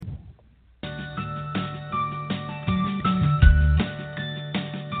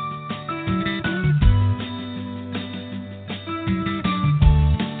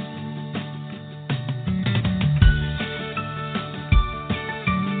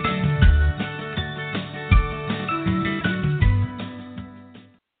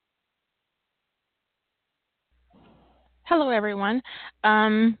Hello, everyone.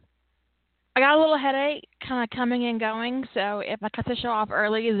 Um, I got a little headache kind of coming and going, so if I cut the show off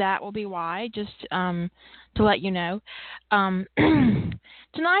early, that will be why, just to let you know.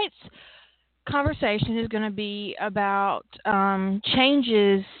 Tonight's conversation is going to be about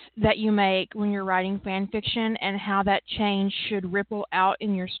changes that you make when you're writing fan fiction and how that change should ripple out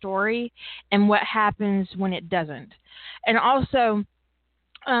in your story and what happens when it doesn't. And also,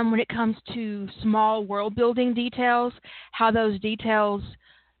 when it comes to small world building details, how those details,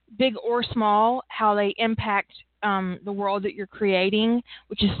 big or small, how they impact the world that you're creating,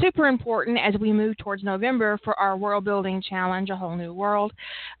 which is super important as we move towards November for our world building challenge, A Whole New World,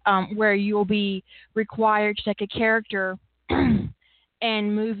 where you'll be required to take a character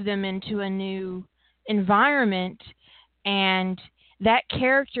and move them into a new environment, and that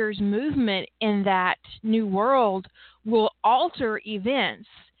character's movement in that new world will alter events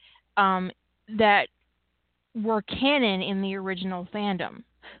that were canon in the original fandom.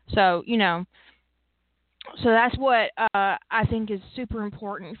 So, so that's what I think is super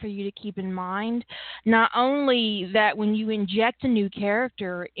important for you to keep in mind. Not only that when you inject a new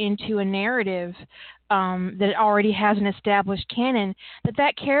character into a narrative that already has an established canon,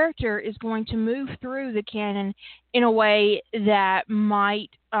 that character is going to move through the canon in a way that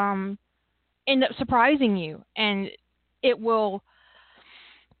might end up surprising you, and it will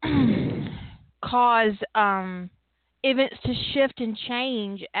cause events to shift and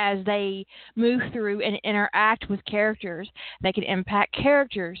change as they move through and interact with characters. They can impact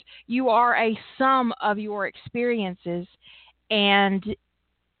characters. You are a sum of your experiences, and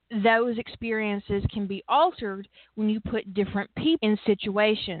those experiences can be altered when you put different people in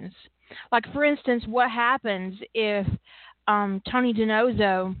situations. Like, for instance, what happens if Tony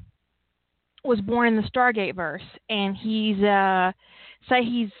DiNozzo was born in the Stargate verse, and say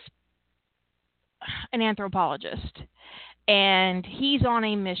he's an anthropologist, and he's on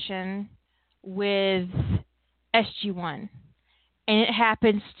a mission with SG-1, and it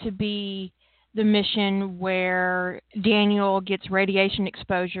happens to be the mission where Daniel gets radiation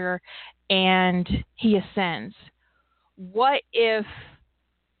exposure and he ascends. What if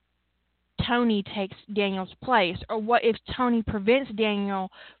Tony takes Daniel's place? Or what if Tony prevents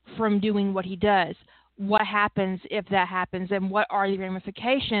Daniel from doing what he does? What happens if that happens, and what are the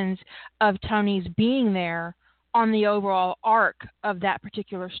ramifications of Tony's being there on the overall arc of that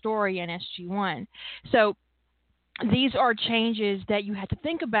particular story in SG-1? So these are changes that you have to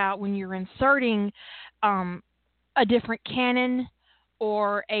think about when you're inserting a different canon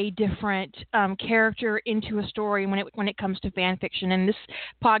or a different character into a story when it comes to fan fiction. And this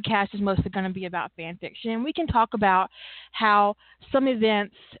podcast is mostly going to be about fan fiction. And we can talk about how some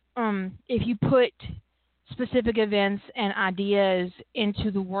events, if you put specific events and ideas into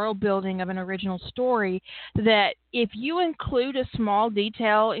the world building of an original story, that if you include a small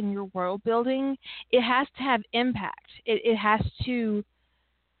detail in your world building, it has to have impact. It has to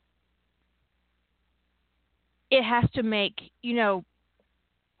make,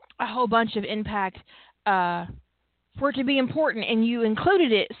 a whole bunch of impact for it to be important, and you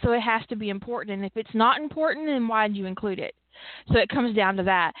included it, so it has to be important. And if it's not important, then why did you include it? So it comes down to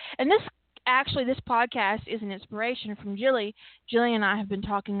that. And this podcast is an inspiration from Jilly. Jilly and I have been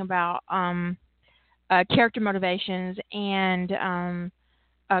talking about character motivations and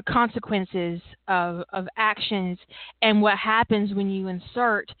consequences of actions, and what happens when you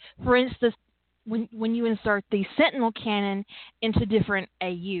insert, for instance, when you insert the Sentinel canon into different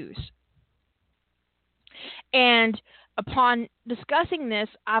AUs. And upon discussing this,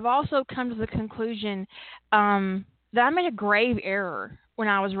 I've also come to the conclusion that I made a grave error when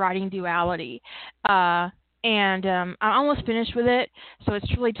I was writing Duality. And I'm almost finished with it, so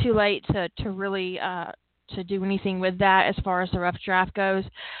it's really too late to really to do anything with that as far as the rough draft goes.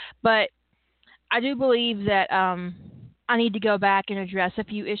 But I do believe that I need to go back and address a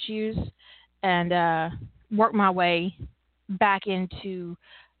few issues and work my way back into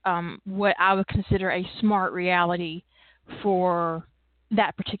what I would consider a smart reality for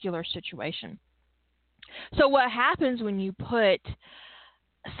that particular situation. So what happens when you put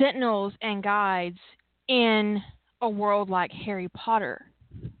Sentinels and guides in a world like Harry Potter?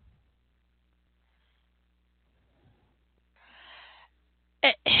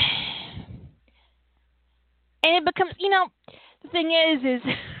 And it becomes, the thing is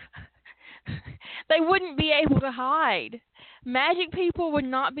they wouldn't be able to hide. Magic people would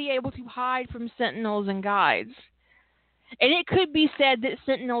not be able to hide from Sentinels and guides. And it could be said that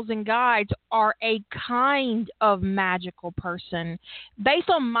Sentinels and guides are a kind of magical person. Based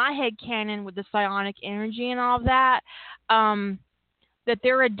on my headcanon with the psionic energy and all of that, that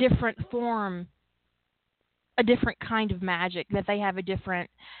they're a different form a different kind of magic, that they have a different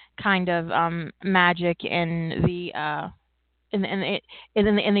kind of magic in the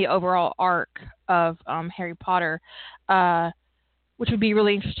in the overall arc of Harry Potter, which would be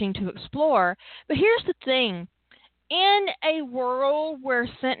really interesting to explore. But here's the thing: in a world where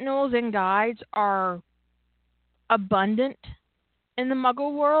Sentinels and Guides are abundant in the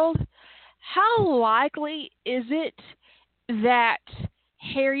Muggle world, how likely is it that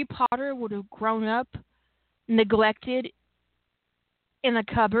Harry Potter would have grown up neglected in a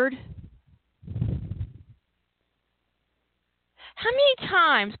cupboard? How many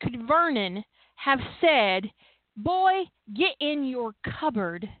times could Vernon have said, "Boy, get in your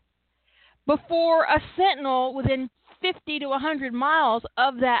cupboard," before a sentinel within 50 to 100 miles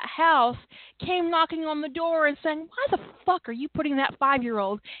of that house came knocking on the door and saying, "Why the fuck are you putting that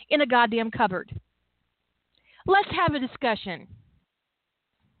 5-year-old in a goddamn cupboard? Let's have a discussion."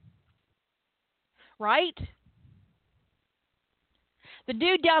 Right? The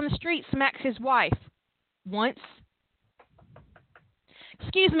dude down the street smacks his wife once.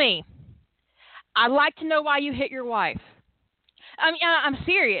 "Excuse me, I'd like to know why you hit your wife." I mean, I'm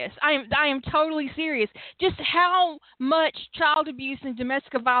serious. I am totally serious. Just how much child abuse and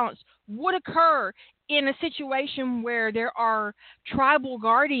domestic violence would occur in a situation where there are tribal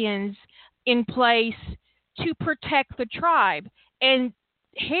guardians in place to protect the tribe, and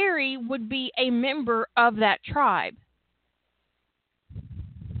Harry would be a member of that tribe.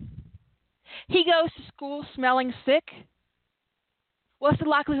 He goes to school smelling sick. What's the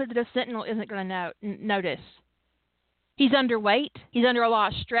likelihood that a sentinel isn't going to notice? He's underweight. He's under a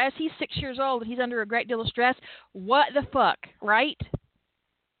lot of stress. He's 6 years old. He's under a great deal of stress. What the fuck, right?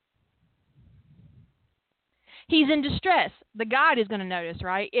 He's in distress. The guide is going to notice,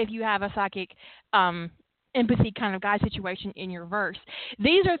 right? If you have a psychic empathy kind of guide situation in your verse.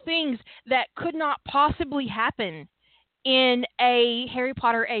 These are things that could not possibly happen in a Harry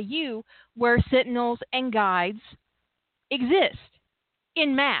Potter AU where sentinels and guides exist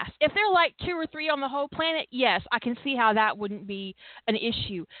in mass. If they're like 2 or 3 on the whole planet, yes, I can see how that wouldn't be an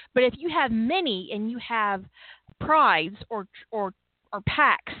issue. But if you have many and you have prides or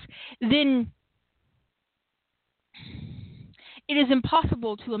packs, then it is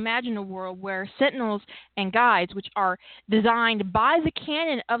impossible to imagine a world where sentinels and guides, which are designed by the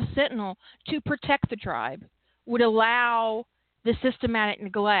canon of Sentinel to protect the tribe, would allow the systematic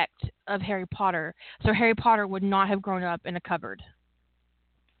neglect of Harry Potter. So Harry Potter would not have grown up in a cupboard.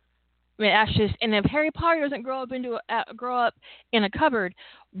 I mean, that's just, and if Harry Potter doesn't grow up in a cupboard,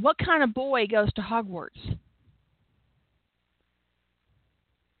 what kind of boy goes to Hogwarts?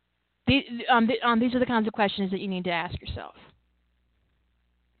 These are the kinds of questions that you need to ask yourself.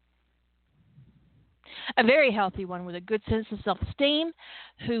 A very healthy one with a good sense of self-esteem,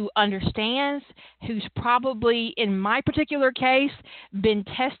 who understands, who's probably, in my particular case, been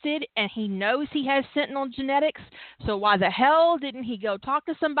tested and he knows he has sentinel genetics. So why the hell didn't he go talk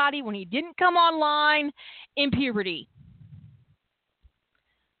to somebody when he didn't come online in puberty?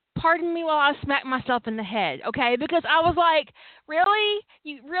 Pardon me while I smack myself in the head, okay? Because I was like, really?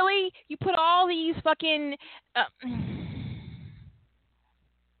 You put all these fucking...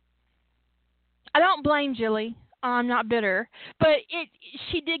 I don't blame Jilly. I'm not bitter. But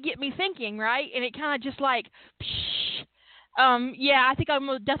she did get me thinking, right? And it kind of just like, yeah, I think I'm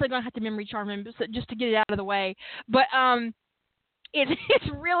definitely going to have to memory charm him just to get it out of the way. But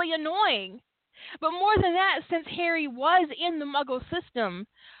it's really annoying. But more than that, since Harry was in the Muggle system,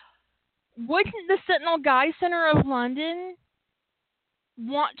 wouldn't the Sentinel Guide Center of London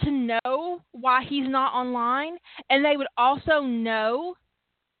want to know why he's not online? And they would also know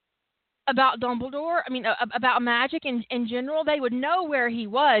about Dumbledore, about magic in general. They would know where he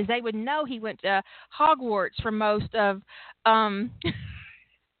was. They would know he went to Hogwarts for most of,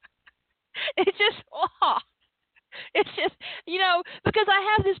 it's just, because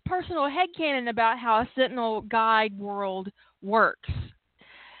I have this personal headcanon about how a Sentinel Guide world works.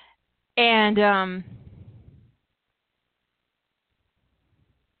 And,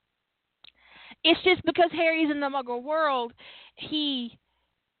 it's just because Harry's in the Muggle world, he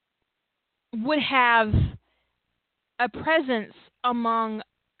would have a presence among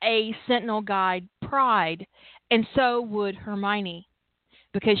a Sentinel Guide pride, and so would Hermione,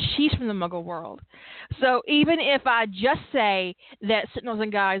 because she's from the Muggle world. So even if I just say that Sentinels and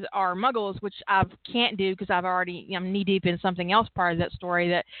Guides are Muggles, which I can't do because I'm knee-deep in something else part of that story,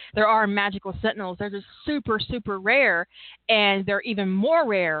 that there are magical Sentinels, they're just super, super rare, and they're even more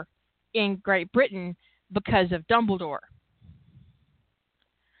rare in Great Britain because of Dumbledore.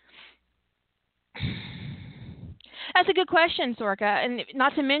 That's a good question, Sorka. And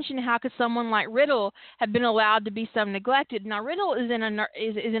not to mention, how could someone like Riddle have been allowed to be so neglected? Now, Riddle is in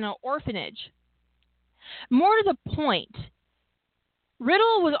an orphanage. More to the point,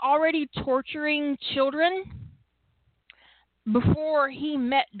 Riddle was already torturing children before he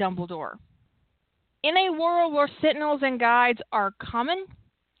met Dumbledore. In a world where Sentinels and Guides are common,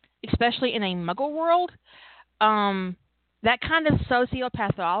 especially in a Muggle world, that kind of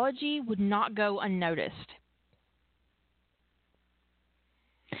sociopathology would not go unnoticed.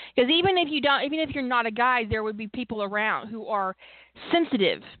 Because even if you're not a guide, there would be people around who are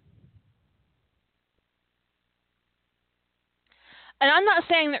sensitive. And I'm not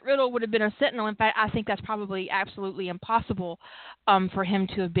saying that Riddle would have been a Sentinel. In fact, I think that's probably absolutely impossible for him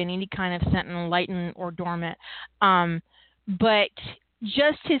to have been any kind of Sentinel, latent or dormant. But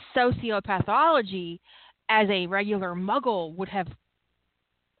just his sociopathology as a regular Muggle would have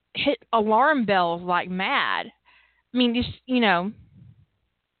hit alarm bells like mad. I mean, just,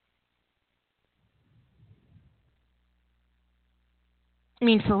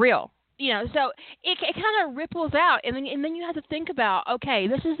 for real. So it kind of ripples out, and then you have to think about, okay,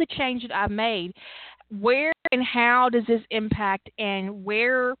 this is the change that I've made. Where and how does this impact, and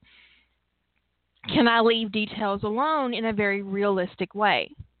where can I leave details alone in a very realistic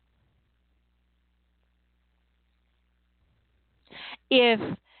way? If,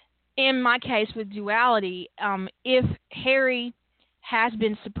 in my case with duality, if Harry has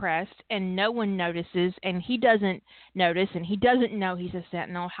been suppressed and no one notices, and he doesn't notice, and he doesn't know he's a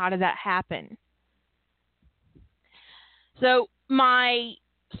Sentinel, how did that happen? So my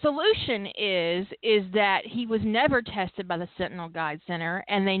solution is that he was never tested by the Sentinel Guide Center,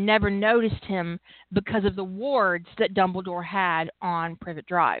 and they never noticed him because of the wards that Dumbledore had on Privet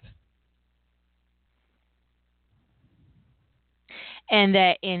Drive. And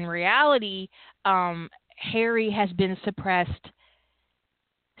that in reality, Harry has been suppressed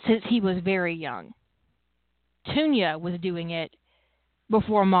since he was very young. Tunya was doing it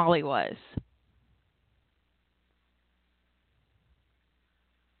before Molly was.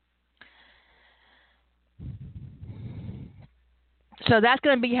 So that's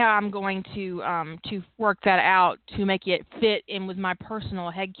going to be how I'm going to work that out to make it fit in with my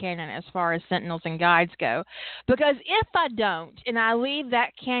personal headcanon as far as Sentinels and Guides go. Because if I don't, and I leave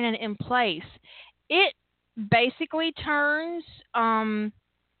that canon in place, it basically turns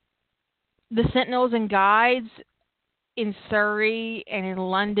the Sentinels and Guides in Surrey and in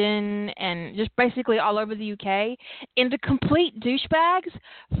London and just basically all over the UK into complete douchebags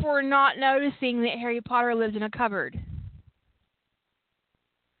for not noticing that Harry Potter lives in a cupboard.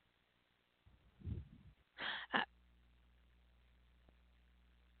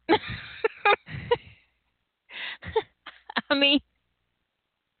 I mean,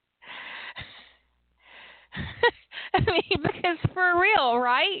 because for real,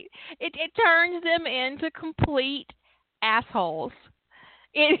 right? It turns them into complete assholes.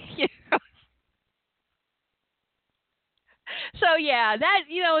 You know. So yeah, that's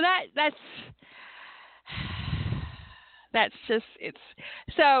just it's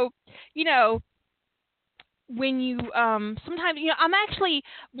so when you sometimes I'm actually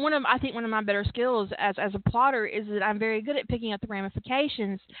one of my better skills as a plotter is that I'm very good at picking up the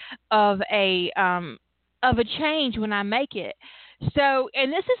ramifications of a change when I make it. So,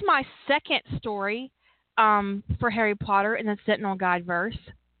 and this is my second story for Harry Potter in the Sentinel Guide verse,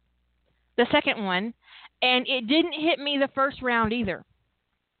 the second one, and it didn't hit me the first round either.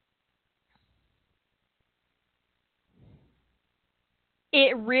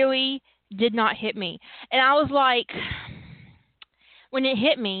 It really did not hit me. And I was like, when it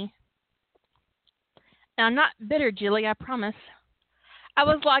hit me, and I'm not bitter, Jilly, I promise, I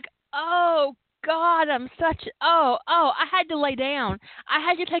was like, oh, God, I had to lay down. I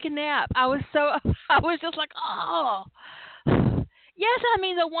had to take a nap. I was just like, oh. Yes, I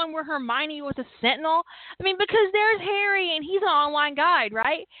mean the one where Hermione was a Sentinel. I mean, because there's Harry, and he's an online guide,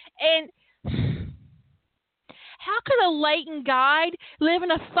 right? And how could a latent guide live in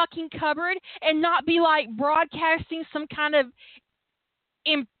a fucking cupboard and not be like broadcasting some kind of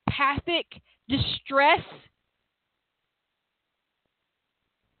empathic distress?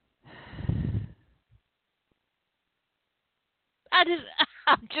 I'm just.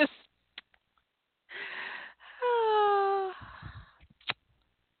 I'm just,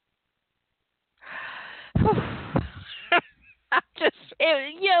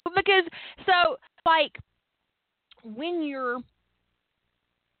 because so like when you're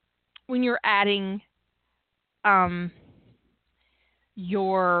adding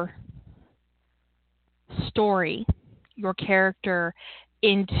your story, your character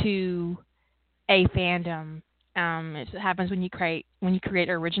into a fandom, It happens when you create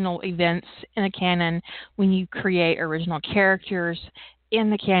original events in a canon, when you create original characters in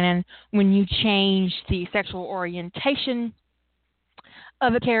the canon, when you change the sexual orientation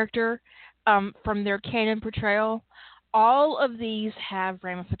of a character from their canon portrayal. All of these have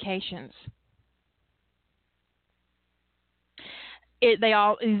ramifications.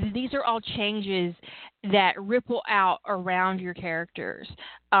 These are all changes that ripple out around your characters.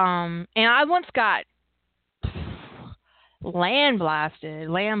 And I once got land blasted,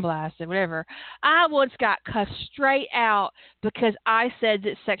 whatever. I once got cussed straight out because I said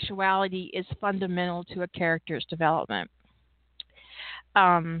that sexuality is fundamental to a character's development.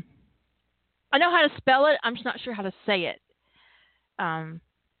 I know how to spell it. I'm just not sure how to say it. Um,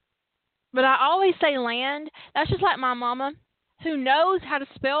 but I always say land. That's just like my mama, who knows how to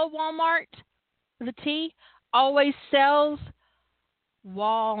spell Walmart with a T, always sells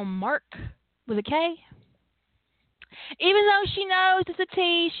Walmart with a K. Even though she knows it's a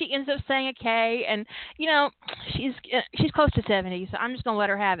T, she ends up saying a K, and she's close to 70, so I'm just gonna let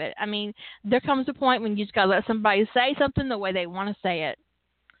her have it. I mean, there comes a point when you just gotta let somebody say something the way they want to say it.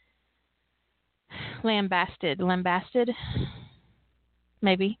 Lambasted,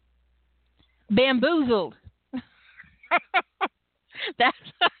 maybe bamboozled.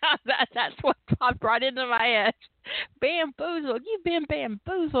 that's what popped right into my head. Bamboozled. You've been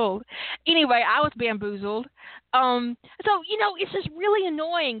bamboozled. Anyway, I was bamboozled. So it's just really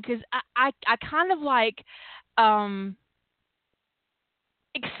annoying because I kind of like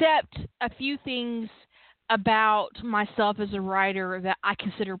accept a few things about myself as a writer that I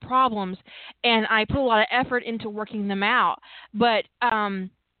consider problems, and I put a lot of effort into working them out. But the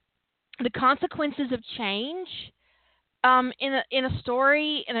consequences of change in a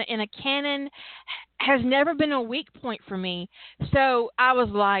story, in a canon, has never been a weak point for me. So I was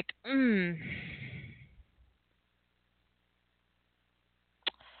like,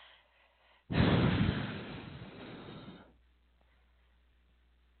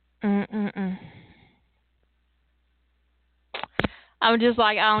 I was just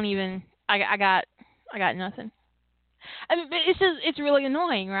like, I don't even. I got nothing. I mean, it's really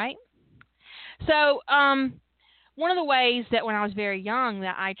annoying, right? So one of the ways that when I was very young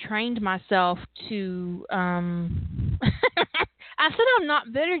that I trained myself to I said I'm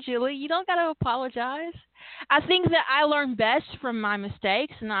not bitter, Julie. You don't got to apologize. I think that I learn best from my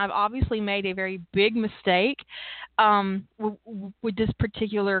mistakes, and I've obviously made a very big mistake with this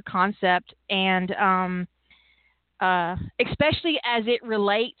particular concept, and especially as it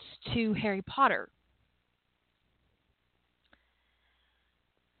relates to Harry Potter.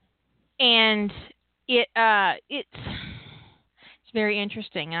 And it's very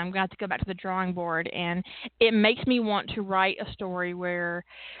interesting. I'm going to have to go back to the drawing board, and it makes me want to write a story where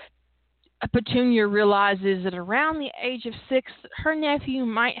Petunia realizes that around the age of 6, her nephew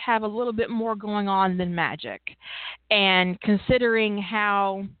might have a little bit more going on than magic. And considering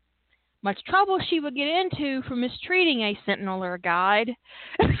how much trouble she would get into for mistreating a sentinel or a guide,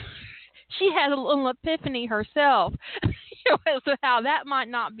 she had a little epiphany herself as to how that might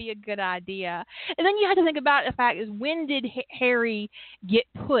not be a good idea. And then you have to think about the fact is, when did Harry get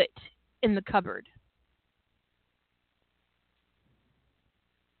put in the cupboard?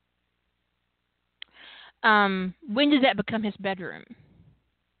 When did that become his bedroom?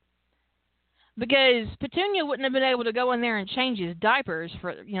 Because Petunia wouldn't have been able to go in there and change his diapers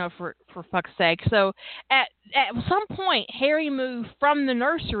for fuck's sake. So at some point, Harry moved from the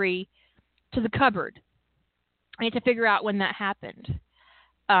nursery to the cupboard. I need to figure out when that happened.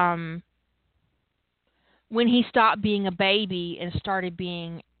 When he stopped being a baby and started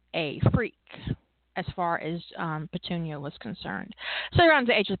being a freak, as far as Petunia was concerned. So around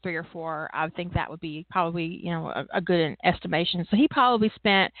the age of 3 or 4, I would think that would be probably a good estimation. So he probably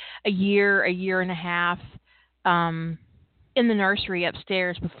spent a year and a half in the nursery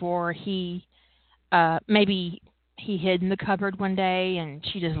upstairs before he maybe he hid in the cupboard one day and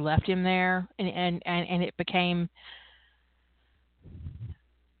she just left him there, and it became.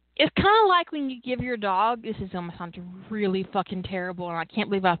 It's kind of like when you give your dog, this is going to sound really fucking terrible, and I can't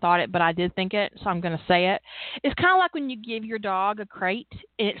believe I thought it, but I did think it, so I'm going to say it. It's kind of like when you give your dog a crate,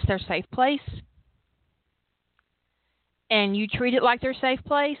 and it's their safe place, and you treat it like their safe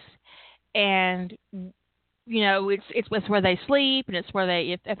place, and, it's where they sleep, and it's where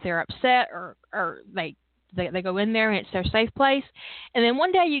they, if they're upset or they go in there, and it's their safe place, and then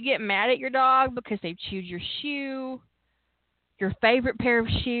one day you get mad at your dog because they've chewed your shoe, your favorite pair of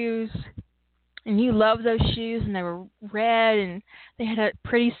shoes, and you love those shoes, and they were red, and they had a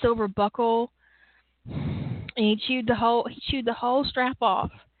pretty silver buckle, and he chewed the whole strap off.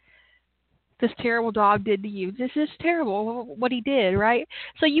 this terrible dog did to you. This is terrible what he did, right?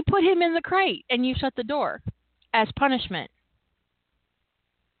 So you put him in the crate and you shut the door as punishment.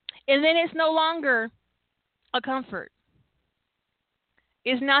 And then it's no longer a comfort.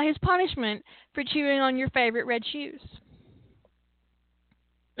 It's now his punishment for chewing on your favorite red shoes.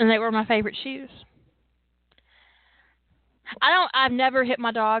 And they were my favorite shoes. I've never hit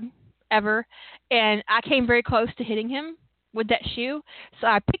my dog, ever. And I came very close to hitting him with that shoe. So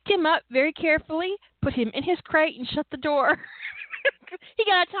I picked him up very carefully, put him in his crate, and shut the door. He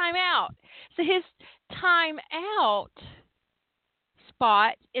got a timeout. So his timeout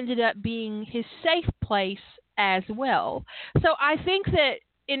spot ended up being his safe place as well. So I think that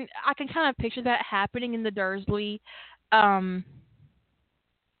I can kind of picture that happening in the Dursley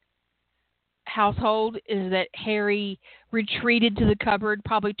household, is that Harry retreated to the cupboard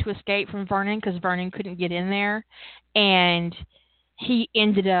probably to escape from Vernon because Vernon couldn't get in there, and he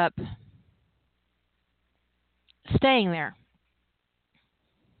ended up staying there.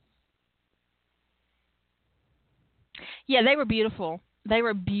 Yeah, they were beautiful. They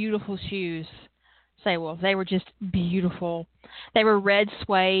were beautiful shoes, Saywolf. They were just beautiful. They were red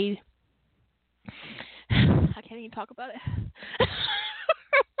suede. I can't even talk about it.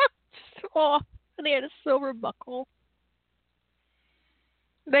 Oh, they had a silver buckle.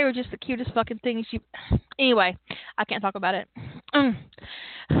 They were just the cutest fucking things. Anyway, I can't talk about it.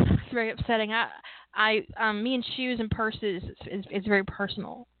 It's very upsetting. Me and shoes and purses is very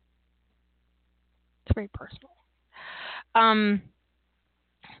personal. It's very personal. I'm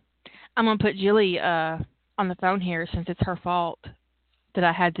gonna put Jilly on the phone here since it's her fault that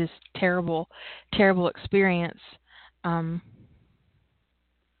I had this terrible, terrible experience.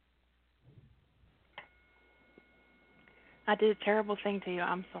 I did a terrible thing to you.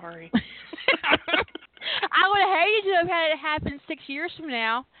 I'm sorry. I would have hated to have had it happen 6 years from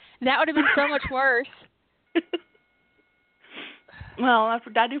now. That would have been so much worse. Well, I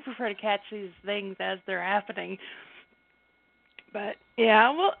do prefer to catch these things as they're happening. But yeah,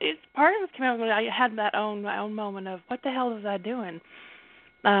 well, it's part of it came out when I had my own moment of what the hell was I doing,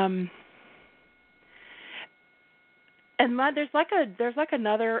 and there's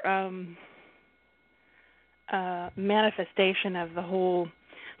another manifestation of the whole.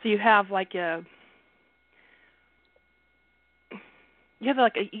 So you have you ever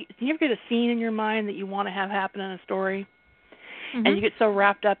get a scene in your mind that you want to have happen in a story, and you get so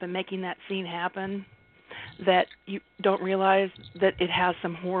wrapped up in making that scene happen that you don't realize that it has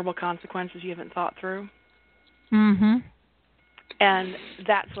some horrible consequences you haven't thought through. And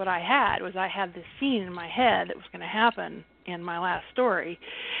that's what I had this scene in my head that was going to happen in my last story,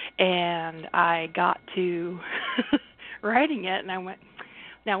 and I got to writing it, and I went,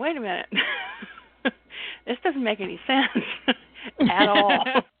 now wait a minute, this doesn't make any sense at all.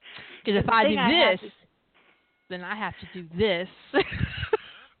 Because if I do this, then I have to do this.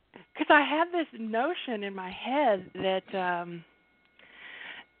 Because I had this notion in my head that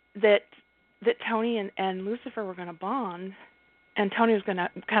that Tony and Lucifer were going to bond, and Tony was going to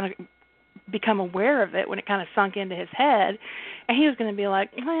kind of become aware of it when it kind of sunk into his head, and he was going to be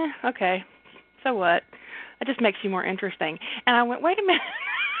like, okay, so what? It just makes you more interesting. And I went, wait a minute,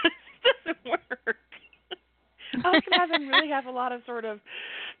 this doesn't work. I was going to have him really have a lot of sort of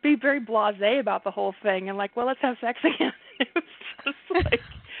be very blasé about the whole thing and like, well, let's have sex again. It was just like,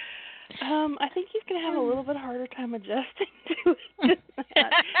 I think he's going to have a little bit harder time adjusting to it.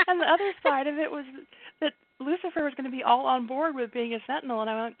 And the other side of it was that Lucifer was going to be all on board with being a sentinel, and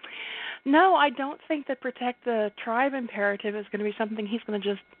I went, no, I don't think that protect the tribe imperative is going to be something he's going to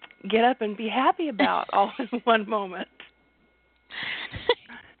just get up and be happy about all in one moment.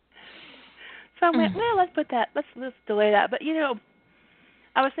 So I went, well, let's delay that. But,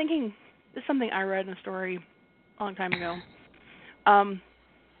 I was thinking, this is something I read in a story a long time ago. And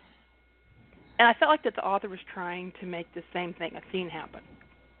I felt like that the author was trying to make the same thing, a scene happen.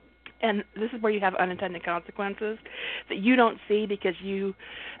 And this is where you have unintended consequences that you don't see because you,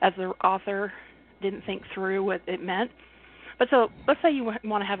 as the author, didn't think through what it meant. But so let's say you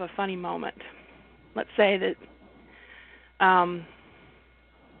want to have a funny moment. Let's say that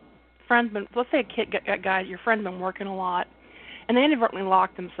let's say your friend's been working a lot, and they inadvertently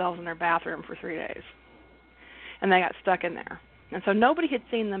locked themselves in their bathroom for 3 days, and they got stuck in there. And so nobody had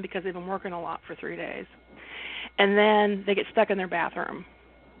seen them because they've been working a lot for 3 days. And then they get stuck in their bathroom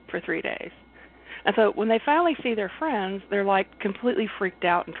for 3 days. And so when they finally see their friends, they're like completely freaked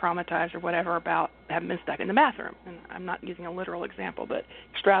out and traumatized or whatever about having been stuck in the bathroom. And I'm not using a literal example, but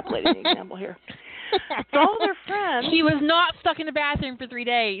extrapolating the example here. So all their friends... He was not stuck in the bathroom for 3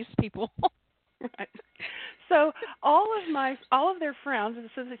 days, people. Right. So all of their friends, and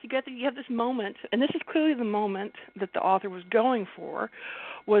so that you have this moment, and this is clearly the moment that the author was going for,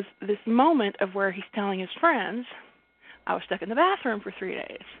 was this moment of where he's telling his friends, I was stuck in the bathroom for 3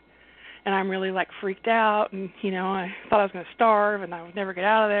 days, and I'm really like freaked out, and I thought I was going to starve, and I would never get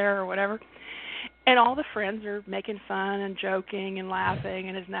out of there or whatever. And all the friends are making fun and joking and laughing,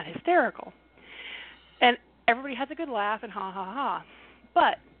 and isn't that hysterical? And everybody has a good laugh and ha ha ha.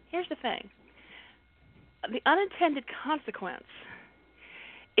 But here's the thing. The unintended consequence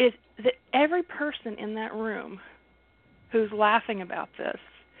is that every person in that room who's laughing about this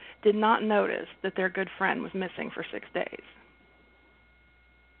did not notice that their good friend was missing for 6 days.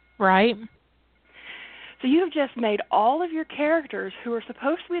 Right. So you have just made all of your characters who are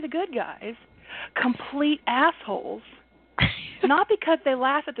supposed to be the good guys complete assholes, not because they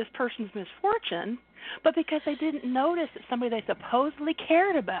laughed at this person's misfortune, but because they didn't notice that somebody they supposedly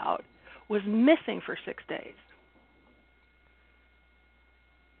cared about was missing for 6 days.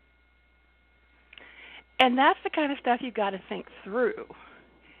 And that's the kind of stuff you've got to think through,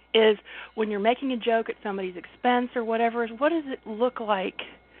 is when you're making a joke at somebody's expense or whatever, is what does it look like?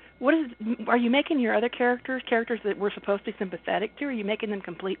 Are you making your other characters that we're supposed to be sympathetic to, are you making them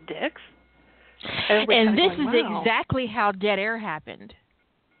complete dicks? And this is exactly how Dead Air happened.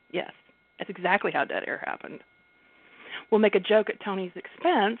 Yes, that's exactly how Dead Air happened. We'll make a joke at Tony's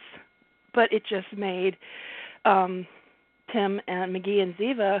expense, but it just made Tim and McGee and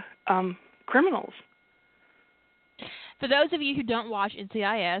Ziva criminals. For those of you who don't watch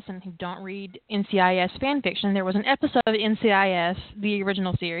NCIS and who don't read NCIS fan fiction, there was an episode of NCIS, the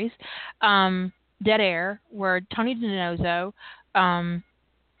original series, Dead Air, where Tony DiNozzo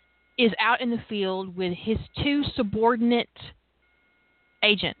is out in the field with his two subordinate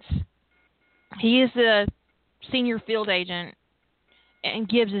agents. He is the senior field agent, and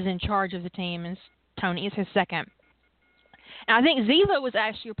Gibbs is in charge of the team, and Tony is his second. And I think Ziva was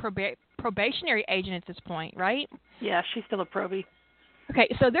actually a probationary agent at this point, right? Yeah, she's still a probie. Okay,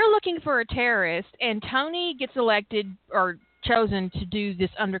 so they're looking for a terrorist, and Tony gets elected or chosen to do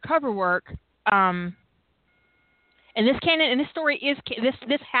this undercover work. And this story is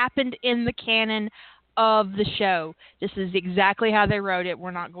this happened in the canon of the show. This is exactly how they wrote it.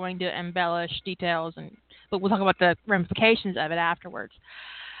 We're not going to embellish details, but we'll talk about the ramifications of it afterwards.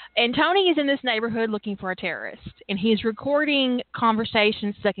 And Tony is in this neighborhood looking for a terrorist, and he's recording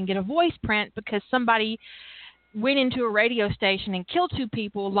conversations so they can get a voice print because somebody went into a radio station and killed 2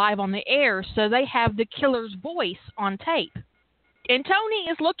 people live on the air, so they have the killer's voice on tape. And Tony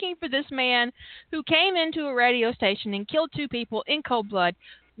is looking for this man who came into a radio station and killed 2 people in cold blood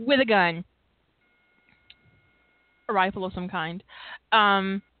with a gun, a rifle of some kind.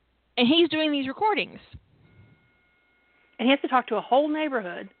 And he's doing these recordings. And he has to talk to a whole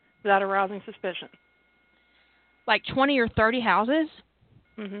neighborhood without arousing suspicion. Like 20 or 30 houses?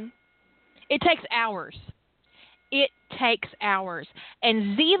 Mm-hmm. It takes hours.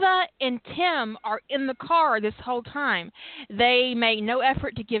 And Ziva and Tim are in the car this whole time. They make no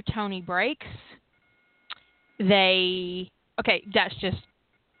effort to give Tony breaks. Okay, that's just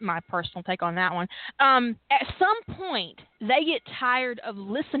my personal take on that one. At some point, they get tired of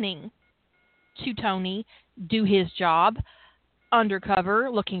listening to Tony do his job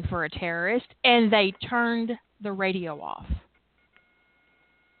undercover looking for a terrorist, and they turned the radio off.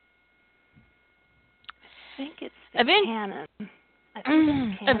 I think it's canon. I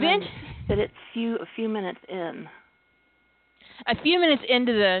think it's canon that it's a few minutes in. A few minutes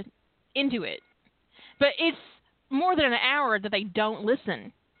into it. But it's more than an hour that they don't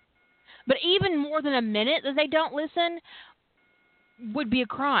listen. But even more than a minute that they don't listen would be a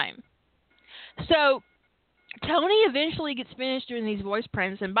crime. So Tony eventually gets finished doing these voice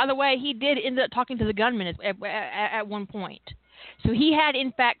prints, and by the way, he did end up talking to the gunman at one point. So he had,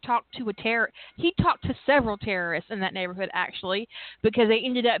 in fact, talked to several terrorists in that neighborhood, actually, because they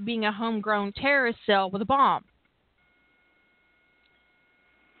ended up being a homegrown terrorist cell with a bomb.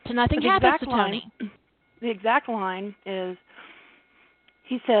 So nothing happens to Tony. The exact line is,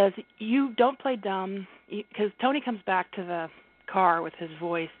 he says, you don't play dumb, because Tony comes back to the car with his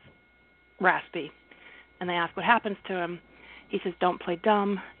voice raspy, and they ask what happens to him. He says, don't play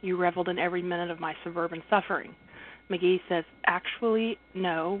dumb, you reveled in every minute of my suburban suffering. McGee says, actually,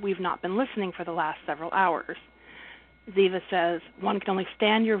 no, we've not been listening for the last several hours. Ziva says, one can only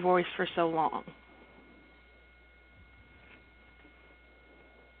stand your voice for so long.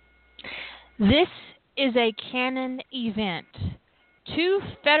 This is a canon event. 2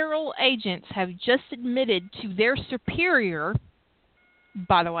 federal agents have just admitted to their superior,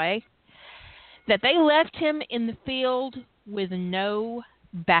 by the way, that they left him in the field with no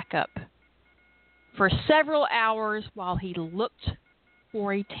backup. for several hours while he looked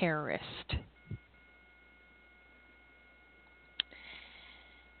for a terrorist.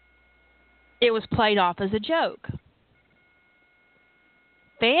 It was played off as a joke.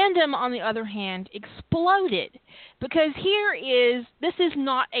 Fandom, on the other hand, exploded because this is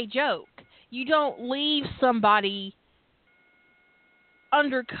not a joke. You don't leave somebody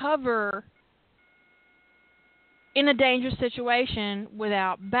undercover in a dangerous situation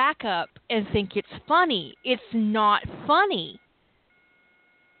without backup and think it's funny. It's not funny.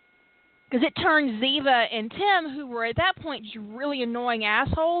 Because it turned Ziva and Tim, who were at that point just really annoying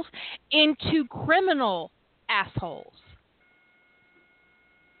assholes, into criminal assholes.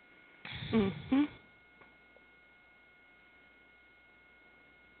 Mm-hmm.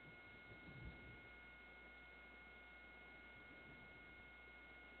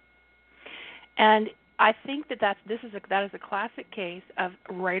 And I think that is a classic case of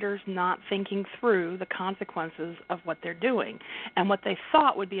writers not thinking through the consequences of what they're doing. And what they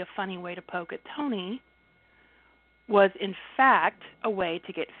thought would be a funny way to poke at Tony was, in fact, a way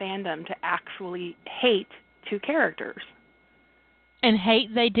to get fandom to actually hate two characters. And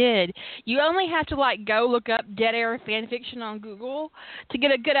hate they did. You only have to go look up Dead Air fanfiction on Google to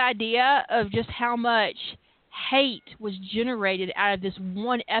get a good idea of just how much hate was generated out of this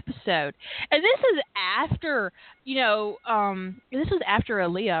one episode. And this is after, this was after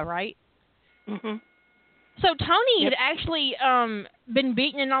Aaliyah, right? Mm-hmm. So Tony had actually been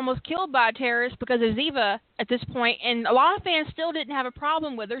beaten and almost killed by a terrorist because of Ziva at this point, and a lot of fans still didn't have a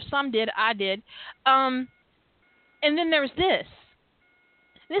problem with her. Some did, I did. And then there was this.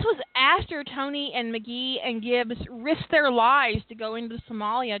 This was after Tony and McGee and Gibbs risked their lives to go into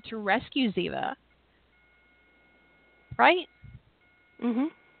Somalia to rescue Ziva. Right? Mm-hmm.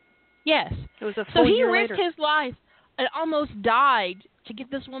 Yes. It was a full year later. So he risked his life and almost died to get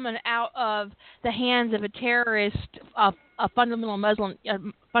this woman out of the hands of a terrorist, a fundamental Muslim,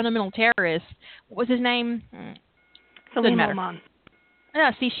 fundamental terrorist. What was his name? Salim Oman.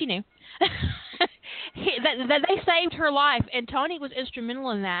 No, see, she knew. That they saved her life, and Tony was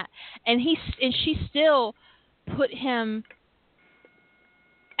instrumental in that. And she still put him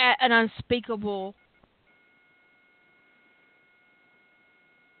at an unspeakable.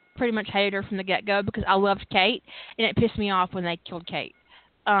 Pretty much hated her from the get-go because I loved Kate, and it pissed me off when they killed Kate.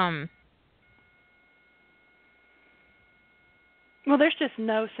 Well, there's just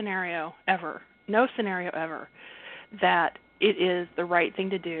no scenario ever that it is the right thing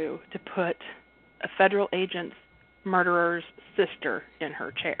to do to put a federal agent's murderer's sister in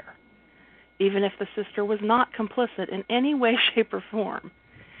her chair. Even if the sister was not complicit in any way, shape, or form,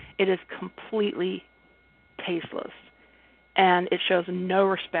 it is completely tasteless. And it shows no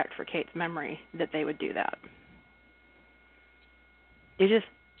respect for Kate's memory that they would do that. You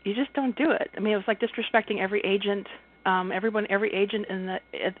just don't do it. I mean, it was like disrespecting every agent, every agent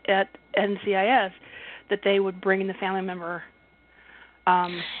at NCIS, that they would bring in the family member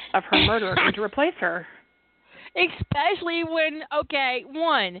of her murderer and to replace her. Especially when,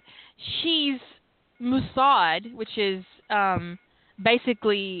 one, she's Mossad, which is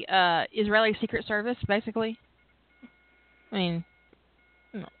basically Israeli Secret Service, basically. I mean,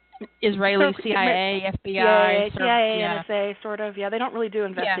 Israeli CIA, FBI. CIA, NSA, sort of. Yeah, they don't really do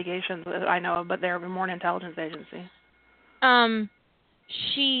investigations, I know, but they're more an intelligence agency.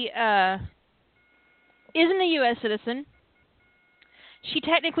 She isn't a U.S. citizen. She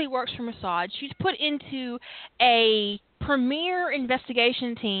technically works for Mossad. She's put into a premier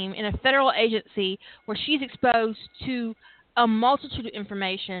investigation team in a federal agency where she's exposed to a multitude of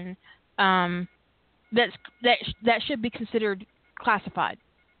information that should be considered classified.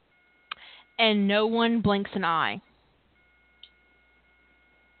 And no one blinks an eye.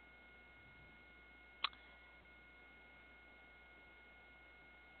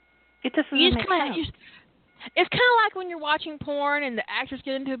 It doesn't make sense. It's kind of like when you're watching porn and the actors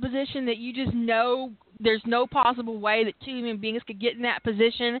get into a position that you just know there's no possible way that two human beings could get in that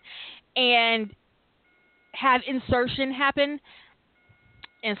position and have insertion happen.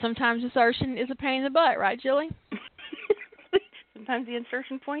 And sometimes insertion is a pain in the butt, right, Jilly? Sometimes the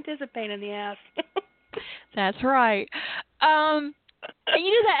insertion point is a pain in the ass. That's right. And you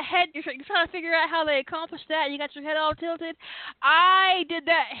do that head, you're trying to figure out how they accomplished that, and you got your head all tilted. I did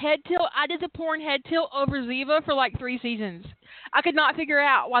that head tilt. I did the porn head tilt over Ziva for like 3 seasons. I could not figure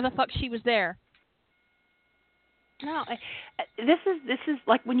out why the fuck she was there. No, this is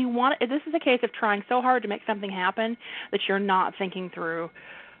like when you want. This is a case of trying so hard to make something happen that you're not thinking through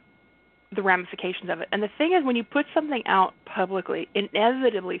the ramifications of it. And the thing is, when you put something out publicly,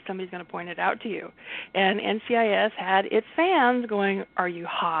 inevitably somebody's going to point it out to you. And NCIS had its fans going, "Are you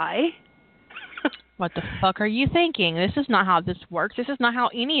high?" What the fuck are you thinking? This is not how this works. This is not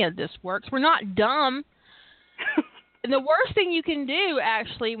how any of this works. We're not dumb. And the worst thing you can do,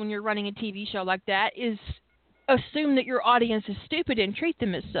 actually, when you're running a TV show like that is assume that your audience is stupid and treat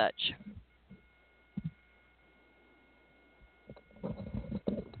them as such.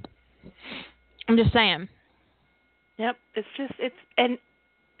 I'm just saying. Yep, and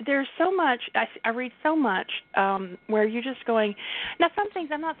there's so much, I read so much where you're just going, now some things,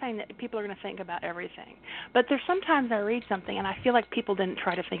 I'm not saying that people are going to think about everything, but there's sometimes I read something and I feel like people didn't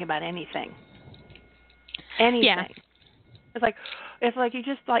try to think about anything. Yeah. It's like you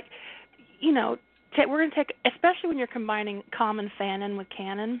just like, you know, we're going to take, especially when you're combining common fanon with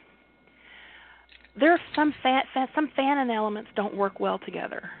canon, there are some fanon elements don't work well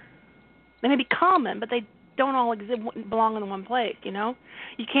together. They may be common, but they don't all belong in one place, you know?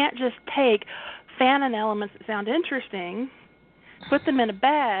 You can't just take fanon elements that sound interesting, put them in a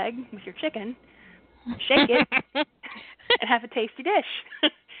bag with your chicken, shake it, and have a tasty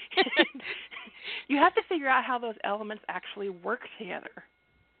dish. You have to figure out how those elements actually work together.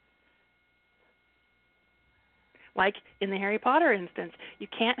 Like in the Harry Potter instance, you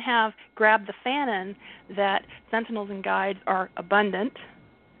can't grab the fanon that Sentinels and Guides are abundant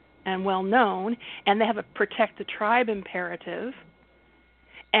and well known, and they have a protect the tribe imperative,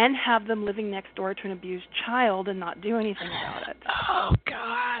 and have them living next door to an abused child and not do anything about it. Oh,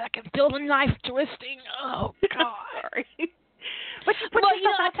 God, I can feel the knife twisting. Oh, God. Sorry. But you put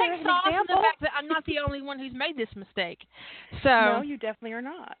yourself out there as an example. The fact that I'm not the only one who's made this mistake. So no, you definitely are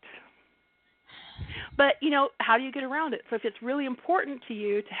not. But, you know, how do you get around it? So if it's really important to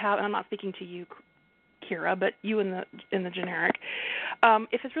you to have, and I'm not speaking to you, Kira, but you in the generic,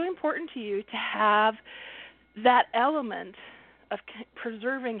 if it's really important to you to have that element of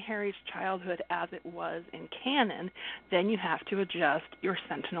preserving Harry's childhood as it was in canon, then you have to adjust your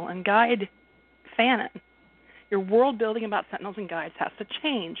Sentinel and Guide fanon. Your world building about Sentinels and Guides has to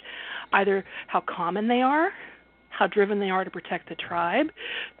change, either how common they are, how driven they are to protect the tribe.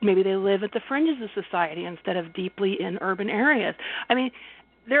 Maybe they live at the fringes of society instead of deeply in urban areas. I mean,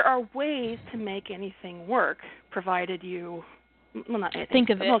 there are ways to make anything work, provided you, well, not anything, think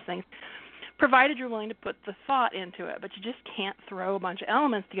of but it. most things, provided you're willing to put the thought into it. But you just can't throw a bunch of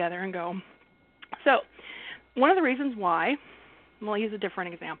elements together and go. So one of the reasons why, well, I'll use a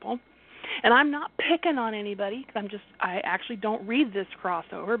different example, and I'm not picking on anybody because I actually don't read this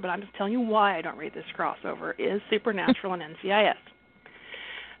crossover, but I'm just telling you why I don't read this crossover, is Supernatural and NCIS.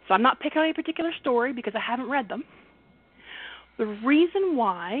 So I'm not picking on any particular story because I haven't read them. The reason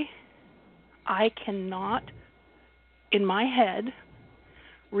why I cannot, in my head,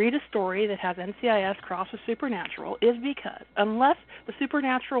 read a story that has NCIS crossed with Supernatural is because unless the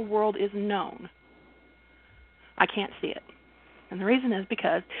Supernatural world is known, I can't see it. And the reason is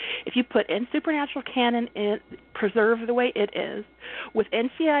because if you put in Supernatural canon preserve the way it is, with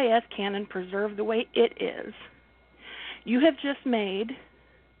NCIS canon preserve the way it is, you have just made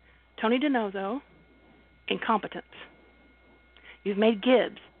Tony DiNozzo incompetent. You've made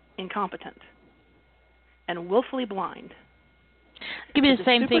Gibbs incompetent and willfully blind. It could be the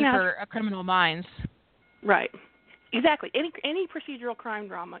same thing for Criminal Minds. Right. Exactly. Any procedural crime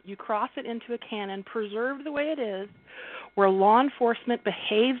drama, you cross it into a canon, preserve the way it is, where law enforcement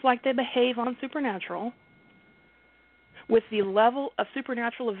behaves like they behave on Supernatural, with the level of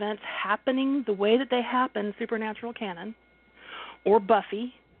Supernatural events happening the way that they happen, Supernatural canon, or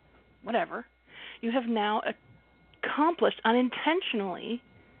Buffy, whatever, you have now accomplished unintentionally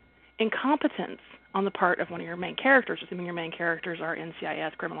incompetence on the part of one of your main characters, assuming your main characters are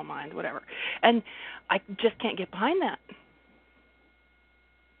NCIS, Criminal Minds, whatever. And I just can't get behind that.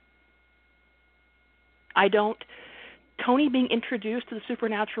 Tony being introduced to the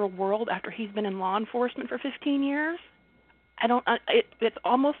supernatural world after he's been in law enforcement for 15 years, it's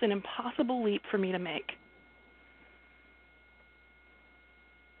almost an impossible leap for me to make.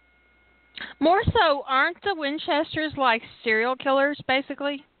 More so, aren't the Winchesters like serial killers,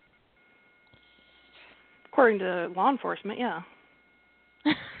 basically? According to law enforcement, yeah.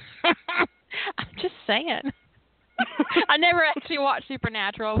 I'm just saying. I never actually watched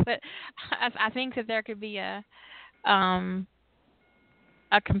Supernatural, but I think that there could be a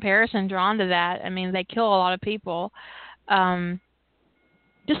comparison drawn to that. I mean, they kill a lot of people.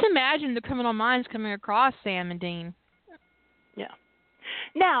 Just imagine the Criminal Minds coming across Sam and Dean. Yeah.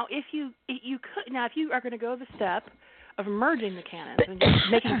 Now, if you are going to go the step of merging the canons and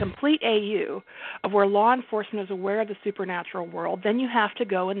making complete AU of where law enforcement is aware of the supernatural world, then you have to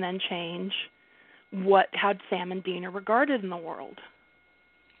go and then change how Sam and Dean are regarded in the world.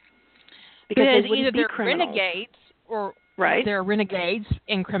 Because either they're criminals. renegades or Right. They're renegades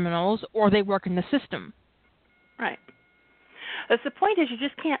and criminals, or they work in the system. Right. That's the point is you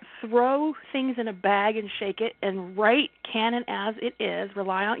just can't throw things in a bag and shake it and write canon as it is,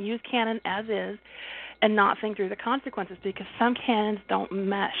 use canon as is, and not think through the consequences, because some canons don't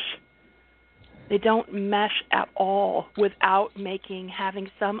mesh. They don't mesh at all without having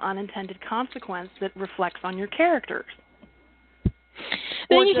some unintended consequence that reflects on your characters.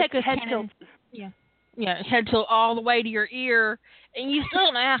 Then you take a canon, head tilt all the way to your ear, and you still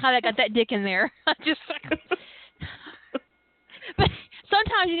don't know how they got that dick in there. But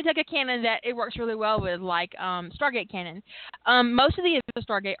sometimes you can take a canon that it works really well with, like Stargate canon. Most of the events of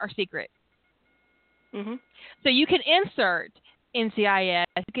Stargate are secret. Mm-hmm. So you can insert NCIS,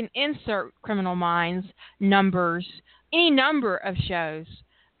 you can insert Criminal Minds, Numbers, any number of shows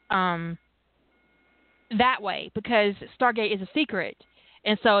that way, because Stargate is a secret.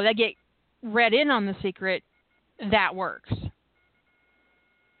 And so they get read in on the secret, that works.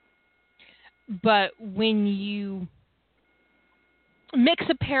 But when you mix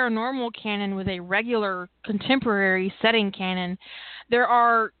a paranormal canon with a regular contemporary setting canon,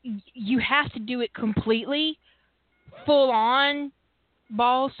 you have to do it completely, full on,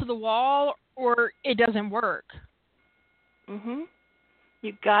 balls to the wall, or it doesn't work. Mhm.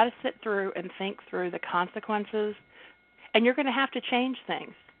 You've got to sit through and think through the consequences, and you're going to have to change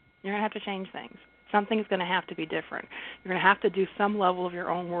things. Something's going to have to be different. You're going to have to do some level of your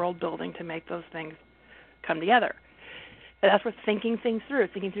own world building to make those things come together. And that's what thinking things through,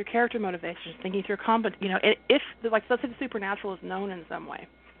 thinking through character motivations, thinking through if, like, let's say the supernatural is known in some way.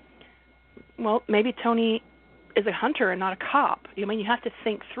 Well, maybe Tony is a hunter and not a cop. You have to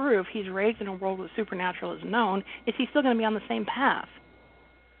think through, if he's raised in a world where the supernatural is known, is he still going to be on the same path?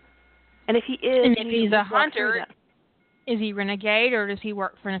 And if he is, and if he's a hunter, is he renegade, or does he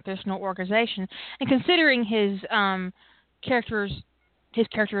work for an official organization? And considering his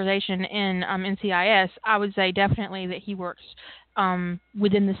characterization in NCIS, I would say definitely that he works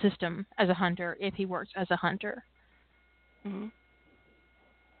within the system as a hunter, if he works as a hunter. Mm-hmm.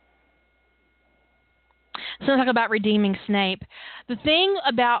 So let's talk about redeeming Snape. The thing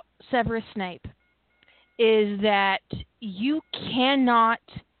about Severus Snape is that you cannot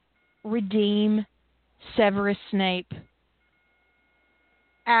redeem Severus Snape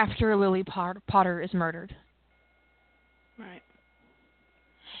after Lily Potter is murdered. Right.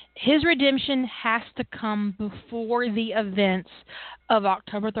 His redemption has to come before the events of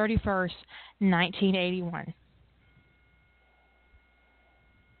October 31st, 1981.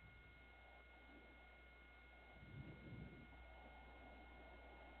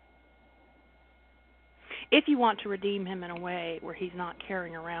 If you want to redeem him in a way where he's not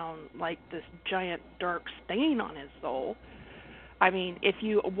carrying around like this giant dark stain on his soul, if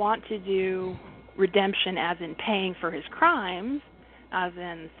you want to do redemption as in paying for his crimes, as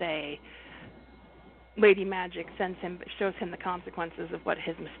in, say, Lady Magic shows him the consequences of what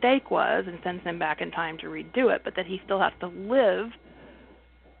his mistake was and sends him back in time to redo it, but that he still has to live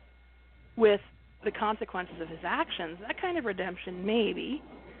with the consequences of his actions, that kind of redemption, maybe.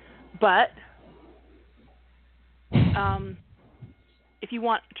 But if you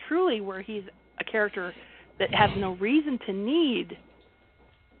want truly where he's a character that has no reason to need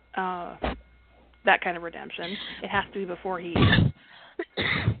that kind of redemption, it has to be before he...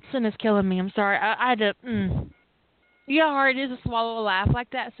 Senna's killing me. I'm sorry. I had to... You know how hard it is to swallow a laugh like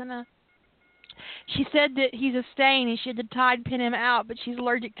that, Senna? She said that he's a stain and she had to Tide pin him out, but she's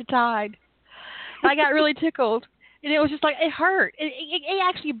allergic to Tide. I got really tickled. And it was just like, it hurt. It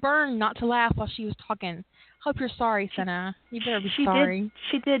actually burned not to laugh while she was talking. Hope you're sorry, Senna. You better be sorry.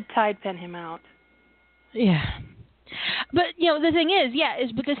 She did Tide pin him out. Yeah. But, the thing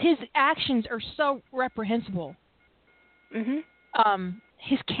is because his actions are so reprehensible. Mm-hmm.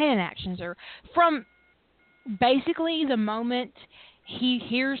 His canon actions are from basically the moment he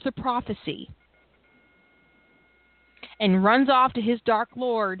hears the prophecy and runs off to his Dark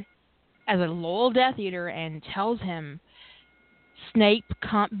Lord as a loyal Death Eater and tells him Snape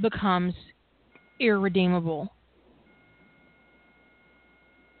becomes irredeemable.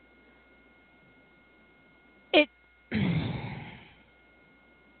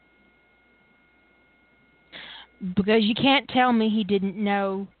 Because you can't tell me he didn't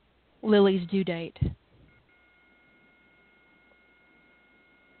know Lily's due date.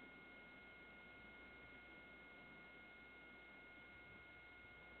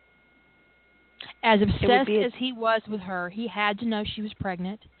 As obsessed as he was with her, he had to know she was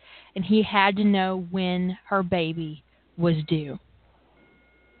pregnant, and he had to know when her baby was due.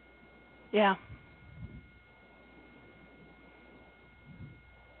 Yeah.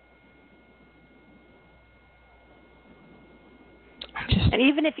 And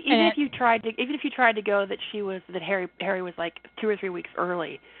even if And you tried to go that Harry was like 2 or 3 weeks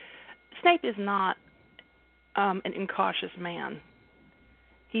early, Snape is not an incautious man.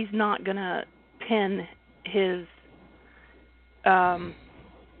 He's not gonna pin his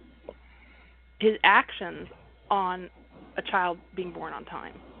actions on a child being born on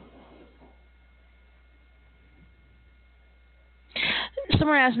time.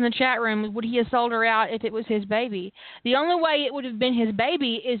 someone asked in the chat room, would he have sold her out if it was his baby? The only way it would have been his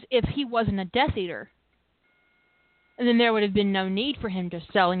baby is if he wasn't a Death Eater. And then there would have been no need for him to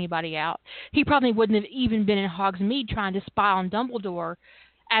sell anybody out. He probably wouldn't have even been in Hogsmeade trying to spy on Dumbledore,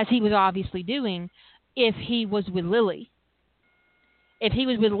 as he was obviously doing, if he was with Lily. If he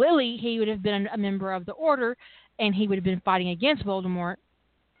was with Lily, he would have been a member of the Order, and he would have been fighting against Voldemort.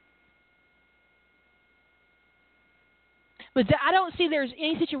 But I don't see there's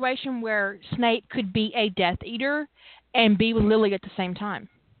any situation where Snape could be a Death Eater and be with Lily at the same time.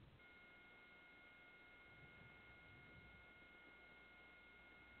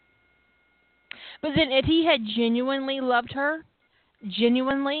 But then if he had genuinely loved her,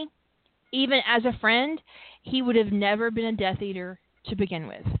 genuinely, even as a friend, he would have never been a Death Eater to begin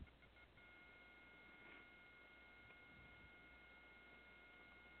with.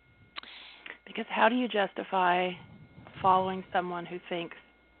 Because how do you justify following someone who thinks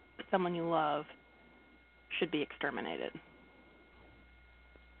someone you love should be exterminated?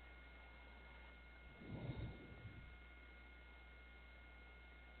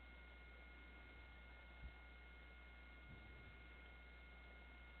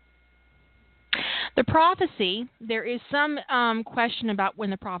 The prophecy, there is some question about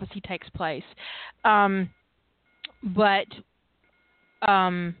when the prophecy takes place. But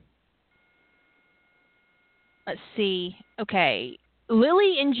let's see. Okay.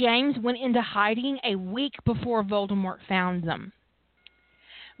 Lily and James went into hiding a week before Voldemort found them,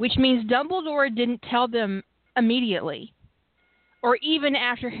 which means Dumbledore didn't tell them immediately, or even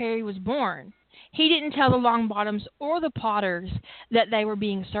after Harry was born. He didn't tell the Longbottoms or the Potters that they were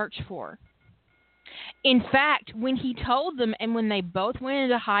being searched for. In fact, when he told them and when they both went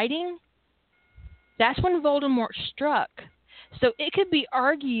into hiding, that's when Voldemort struck. So it could be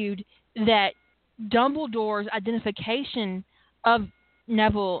argued that Dumbledore's identification of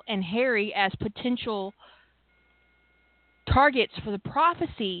Neville and Harry as potential targets for the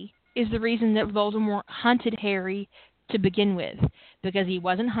prophecy is the reason that Voldemort hunted Harry to begin with, because he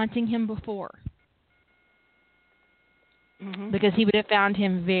wasn't hunting him before. Mm-hmm. Because he would have found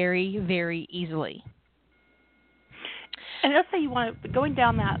him very, very easily. And let's say you want to, going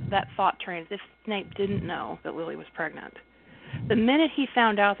down that thought train, as if Snape didn't know that Lily was pregnant. The minute he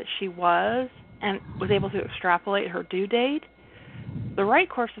found out that she was and was able to extrapolate her due date, the right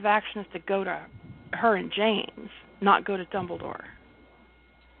course of action is to go to her and James, not go to Dumbledore.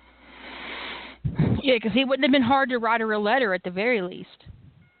 Yeah, because he wouldn't have been hard to write her a letter at the very least.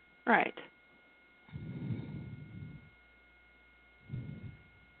 Right.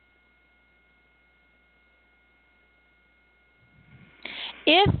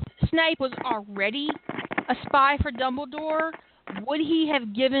 If Snape was already a spy for Dumbledore, would he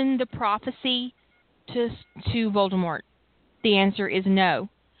have given the prophecy to Voldemort? The answer is no.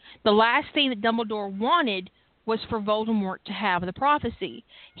 The last thing that Dumbledore wanted was for Voldemort to have the prophecy.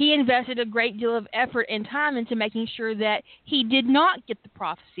 He invested a great deal of effort and time into making sure that he did not get the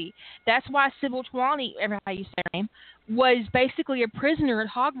prophecy. That's why Sybil Twany, ever how you say her name, was basically a prisoner at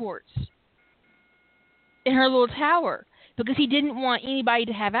Hogwarts in her little tower, because he didn't want anybody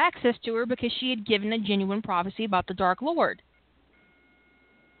to have access to her because she had given a genuine prophecy about the Dark Lord.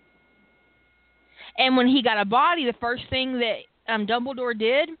 And when he got a body, the first thing that Dumbledore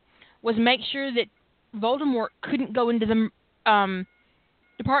did was make sure that Voldemort couldn't go into the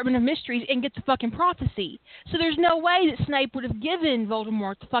Department of Mysteries and get the fucking prophecy. So there's no way that Snape would have given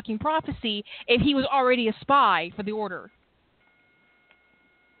Voldemort the fucking prophecy if he was already a spy for the Order.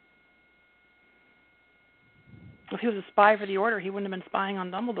 If he was a spy for the Order, he wouldn't have been spying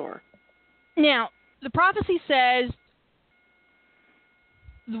on Dumbledore. Now, the prophecy says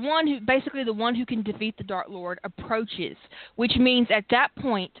the one who can defeat the Dark Lord approaches, which means at that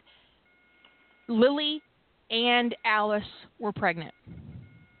point, Lily and Alice were pregnant.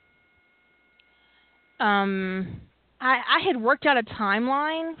 I had worked out a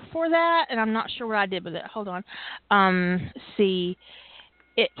timeline for that, and I'm not sure what I did with it. Hold on. See,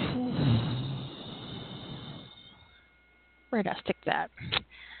 it. Where did I stick that?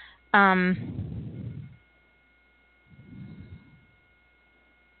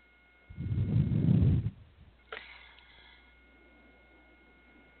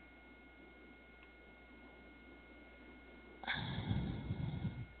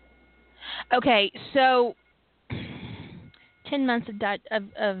 Okay, so 10 months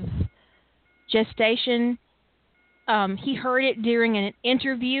of gestation. He heard it during an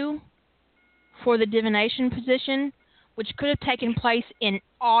interview for the divination position, which could have taken place in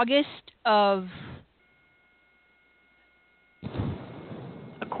August of...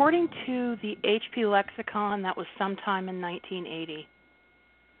 According to the HP lexicon, that was sometime in 1980.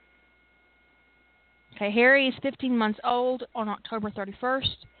 Okay, Harry is 15 months old on October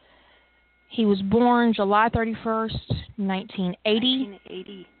 31st. He was born July 31st, 1980.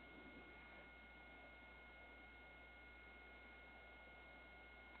 1980.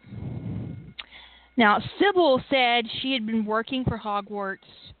 Now, Sybil said she had been working for Hogwarts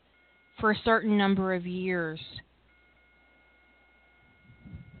for a certain number of years.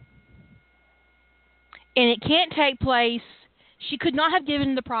 And it can't take place... She could not have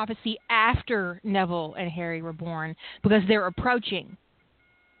given the prophecy after Neville and Harry were born because they're approaching.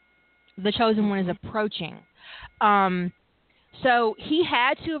 The Chosen One is approaching. So he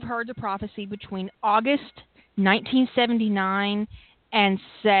had to have heard the prophecy between August 1979 and,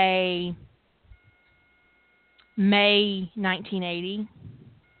 say, May 1980.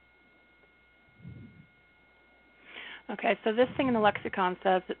 Okay, so this thing in the lexicon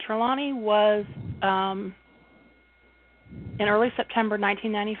says that Trelawney was, in early September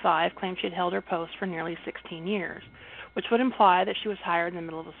 1995, claimed she had held her post for nearly 16 years, which would imply that she was hired in the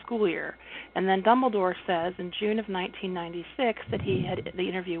middle of the school year. And then Dumbledore says in June of 1996 that the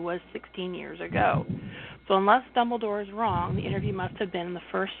interview was 16 years ago. So unless Dumbledore is wrong, the interview must have been in the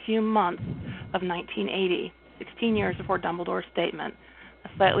first few months of 1980, 16 years before Dumbledore's statement, a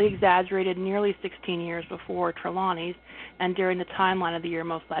slightly exaggerated nearly 16 years before Trelawney's, and during the timeline of the year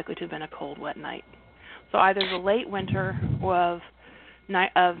most likely to have been a cold, wet night. So either the late winter of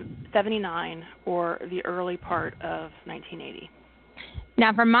 79 or the early part of 1980.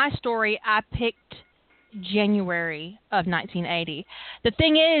 Now, for my story, I picked January of 1980. The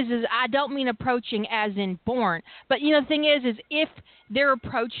thing is I don't mean approaching as in born, but the thing is if they're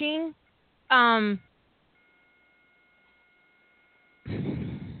approaching, that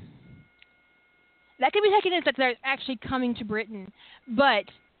could be taken as that they're actually coming to Britain, but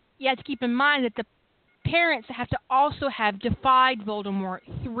you have to keep in mind that the parents have to also have defied Voldemort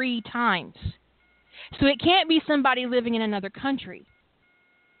 3 times. So it can't be somebody living in another country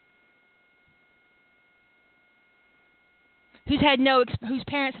whose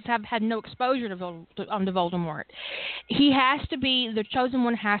parents have had no exposure to Voldemort. He has to be, the Chosen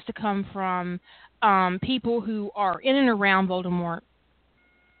One has to come from people who are in and around Voldemort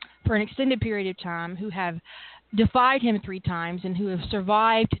for an extended period of time, who have defied him 3 times and who have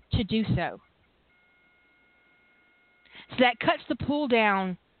survived to do so. So that cuts the pool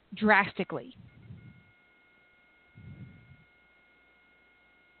down drastically.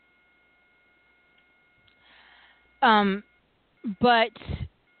 But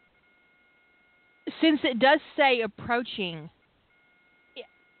since it does say approaching,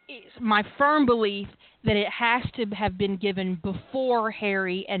 it's my firm belief that it has to have been given before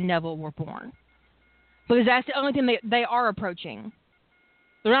Harry and Neville were born. Because that's the only thing they are approaching.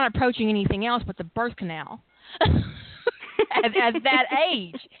 They're not approaching anything else but the birth canal. at that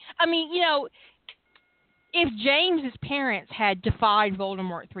age. I mean, if James's parents had defied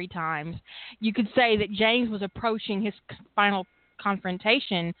Voldemort 3 times, you could say that James was approaching his final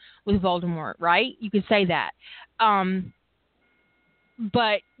confrontation with Voldemort, right? You could say that.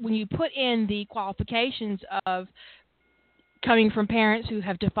 But when you put in the qualifications of coming from parents who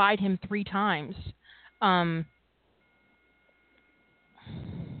have defied him 3 times,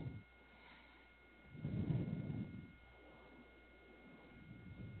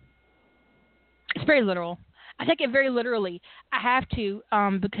 it's very literal. I take it very literally. I have to,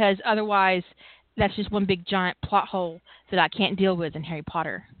 because otherwise that's just one big giant plot hole that I can't deal with in Harry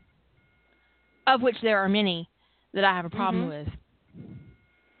Potter, of which there are many that I have a problem with.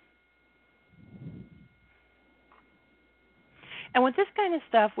 And with this kind of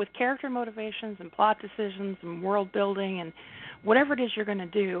stuff, with character motivations and plot decisions and world building and whatever it is you're going to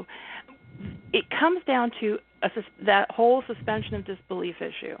do, it comes down to that whole suspension of disbelief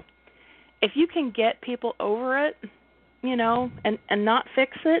issue. If you can get people over it, and not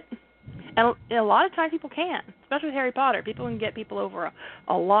fix it, and a lot of times people can, especially with Harry Potter. People can get people over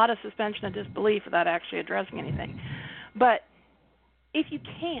a lot of suspension of disbelief without actually addressing anything. But if you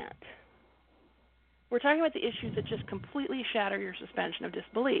can't, we're talking about the issues that just completely shatter your suspension of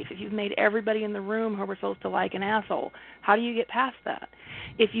disbelief. If you've made everybody in the room who we're supposed to like an asshole, how do you get past that?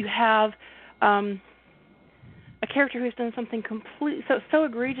 If you have a character who's done something completely so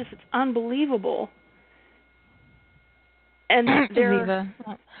egregious it's unbelievable, and they're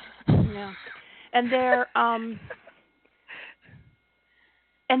Yeah. And they're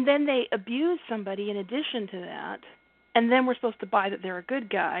and then they abuse somebody in addition to that, and then we're supposed to buy that they're a good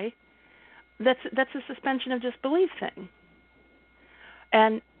guy. That's a suspension of disbelief thing.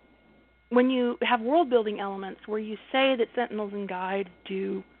 And when you have world building elements where you say that Sentinels and Guides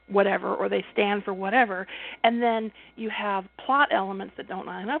do whatever or they stand for whatever, and then you have plot elements that don't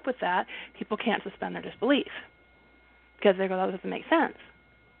line up with that, people can't suspend their disbelief because they go, that doesn't make sense.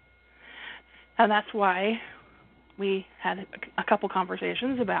 And that's why we had a couple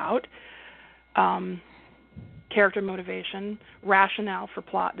conversations about character motivation, rationale for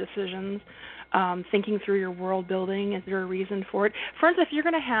plot decisions, thinking through your world building. Is there a reason for it? For instance, if you're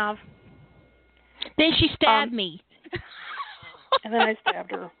going to have... Then she stabbed me. And then I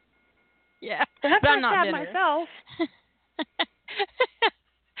stabbed her. Yeah. But after I stabbed myself...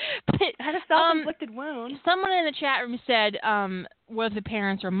 But, I had a self-inflicted wound. Someone in the chat room said, what if the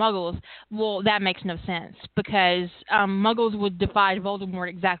parents are Muggles? Well, that makes no sense, because Muggles would defy Voldemort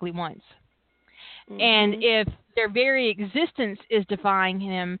exactly once. Mm-hmm. And if their very existence is defying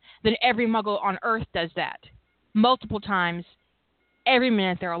him, then every Muggle on Earth does that. Multiple times, every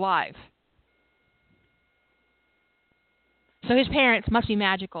minute they're alive. So his parents must be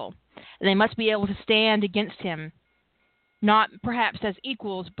magical, and they must be able to stand against him. Not perhaps as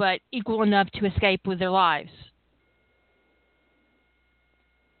equals, but equal enough to escape with their lives.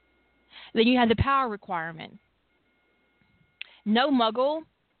 Then you have the power requirement. No Muggle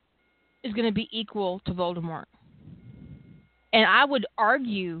is going to be equal to Voldemort. And I would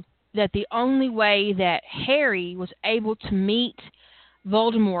argue that the only way that Harry was able to meet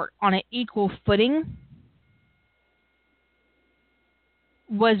Voldemort on an equal footing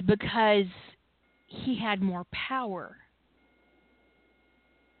was because he had more power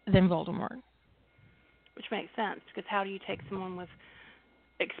than Voldemort. Which makes sense, because how do you take someone with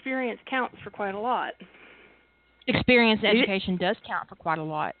experience counts for quite a lot. Experience and education does count for quite a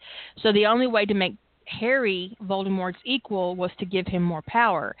lot. So the only way to make Harry Voldemort's equal was to give him more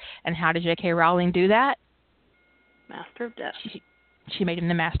power. And how did J.K. Rowling do that? Master of Death. She made him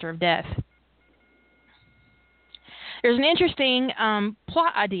the Master of Death. There's an interesting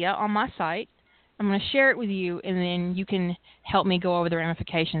plot idea on my site. I'm going to share it with you, and then you can help me go over the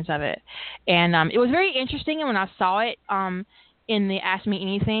ramifications of it. And it was very interesting, and when I saw it in the Ask Me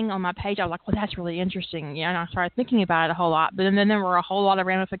Anything on my page, I was like, well, that's really interesting. Yeah, and I started thinking about it a whole lot. But then there were a whole lot of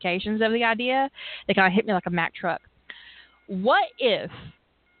ramifications of the idea that kind of hit me like a Mack truck. What if,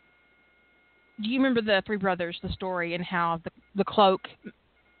 do you remember the Three Brothers, the story, and how the cloak,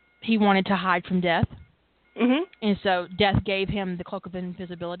 he wanted to hide from death? Mm-hmm. And so death gave him the cloak of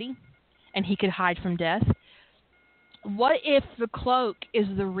invisibility, and he could hide from death. What if the cloak is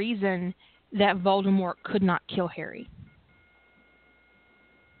the reason that Voldemort could not kill Harry?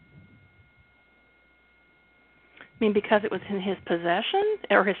 I mean, because it was in his possession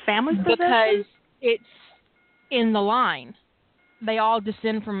or his family's possession? Because it's in the line. They all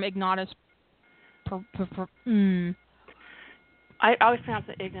descend from Ignatus. I always pronounce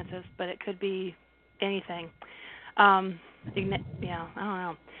it Ignatus, but it could be anything. I don't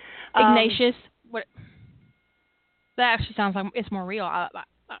know. Ignatius. What? That actually sounds like it's more real. I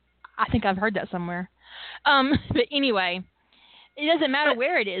think I've heard that somewhere. But anyway, it doesn't matter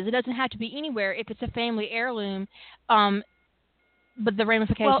where it is. It doesn't have to be anywhere if it's a family heirloom. But the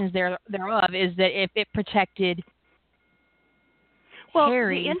ramifications thereof is that if it protected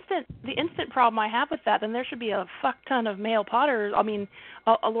Harry. The instant problem I have with that, then there should be a fuck ton of male Potters. I mean,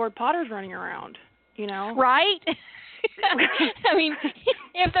 a Lord Potters running around. You know, right? I mean,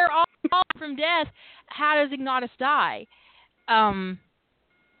 if they're all from death, how does Ignatus die?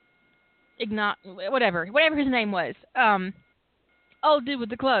 Whatever his name was. Old dude with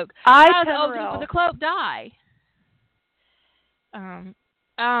the cloak. How does the old dude with the cloak die? How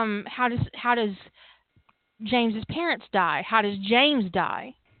does James's parents die? How does James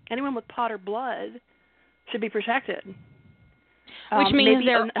die? Anyone with Potter blood should be protected. Which means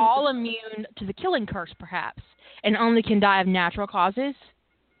they're all immune to the killing curse, perhaps, and only can die of natural causes.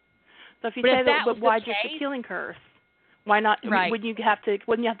 So if you say that, but why just the killing curse? Why not? Right. Wouldn't you have to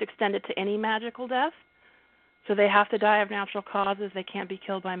extend it to any magical death? So they have to die of natural causes. They can't be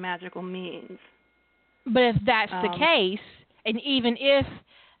killed by magical means. But if that's the case, and even if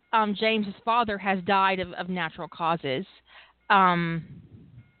James's father has died of natural causes,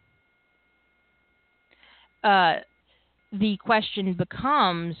 the question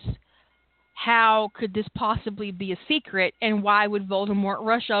becomes, how could this possibly be a secret, and why would Voldemort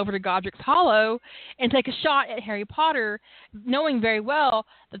rush over to Godric's Hollow and take a shot at Harry Potter, knowing very well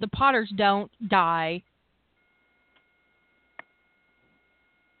that the Potters don't die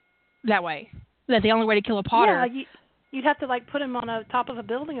that way. That the only way to kill a Potter. Yeah, you'd have to like put him on a top of a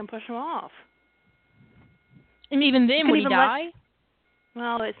building and push him off. And even then, would he die?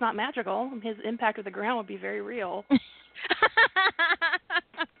 Well, it's not magical. His impact with the ground would be very real.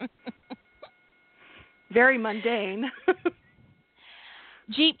 Very mundane.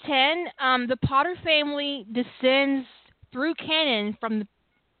 Jeep 10, the Potter family descends through canon from the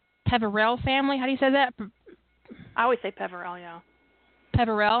Peverell family. How do you say that? I always say Peverell, yeah.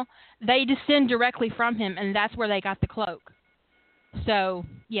 Peverell. They descend directly from him, and that's where they got the cloak. So,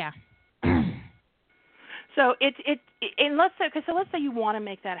 yeah. So and let's say you want to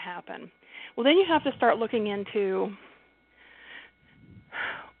make that happen. Well, then you have to start looking into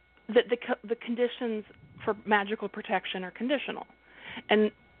the conditions for magical protection are conditional.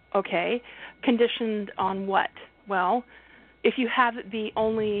 And okay, conditioned on what? Well, if you have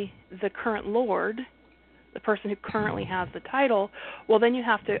only the current lord, the person who currently has the title, well, then you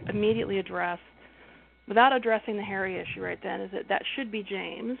have to immediately address, without addressing the Harry issue right then, is that should be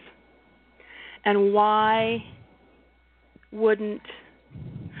James. And why wouldn't...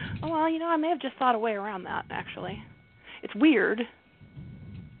 Oh, well, I may have just thought a way around that, actually. It's weird.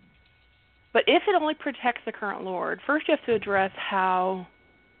 But if it only protects the current lord, first you have to address how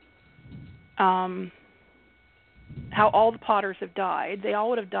all the Potters have died. They all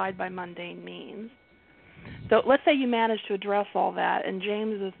would have died by mundane means. So let's say you manage to address all that, and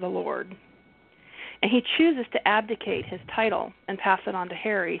James is the lord. And he chooses to abdicate his title and pass it on to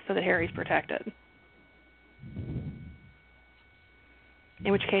Harry so that Harry's protected.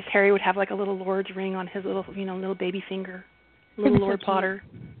 In which case, Harry would have like a little lord's ring on his little baby finger. Little Lord Potter.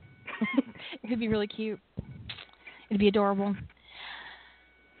 It could be really cute. It'd be adorable.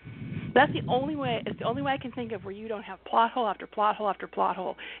 That's the only way. It's the only way I can think of where you don't have plot hole after plot hole after plot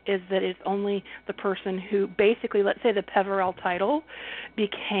hole. Is that it's only the person who basically, let's say, the Peverell title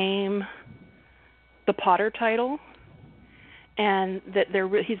became the Potter title, and that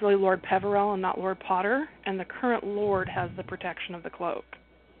he's really Lord Peverell and not Lord Potter, and the current Lord has the protection of the cloak.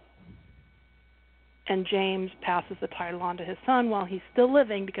 And James passes the title on to his son while he's still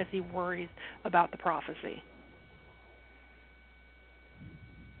living because he worries about the prophecy.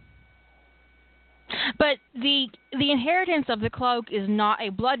 But the inheritance of the cloak is not a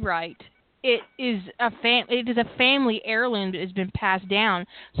blood right. It is a family heirloom that has been passed down.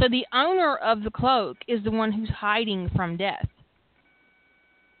 So the owner of the cloak is the one who's hiding from death,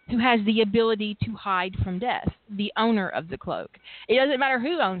 who has the ability to hide from death, the owner of the cloak. It doesn't matter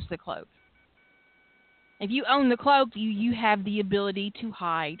who owns the cloak. If you own the cloak, you have the ability to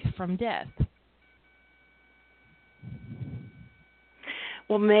hide from death.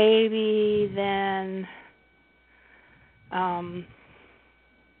 Well, maybe then...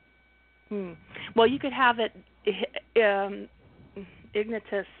 Well, you could have it...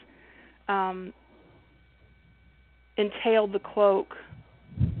 Ignatus entailed the cloak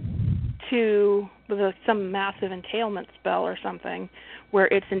with some massive entailment spell or something, where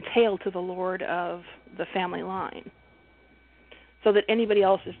it's entailed to the lord of the family line, so that anybody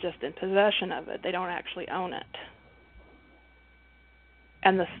else is just in possession of it. They don't actually own it.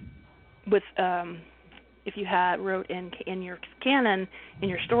 And if you wrote in your canon, in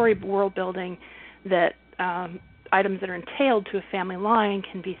your story world building, that items that are entailed to a family line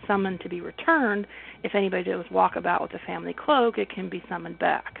can be summoned to be returned. If anybody does walk about with a family cloak, it can be summoned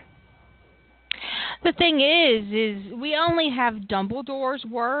back. The thing is we only have Dumbledore's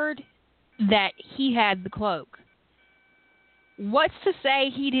word that he had the cloak. What's to say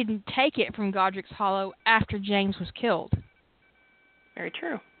he didn't take it from Godric's Hollow after James was killed? Very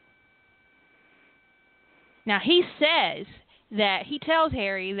true. Now, he says that he tells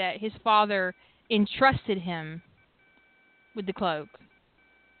Harry that his father entrusted him with the cloak,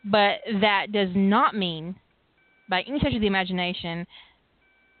 but that does not mean, by any stretch of the imagination,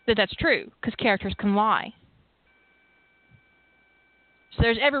 that that's true, because characters can lie. So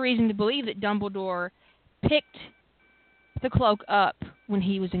there's every reason to believe that Dumbledore picked the cloak up when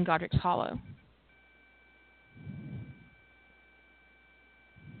he was in Godric's Hollow.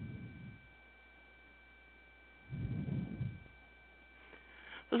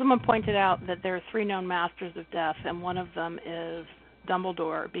 So someone pointed out that there are 3 known masters of death, and one of them is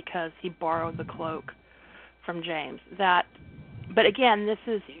Dumbledore because he borrowed the cloak from James. But again,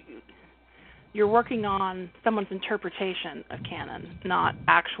 you're working on someone's interpretation of canon, not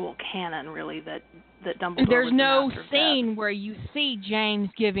actual canon, really, that Dumbledore There's was the no master of scene death. where you see James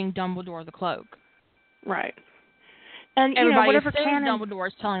giving Dumbledore the cloak. Right. And everybody whatever assumes canon, Dumbledore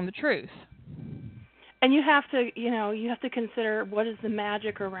is telling the truth. And you have to consider what is the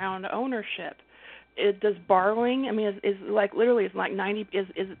magic around ownership, does borrowing? I mean, is like literally is like 90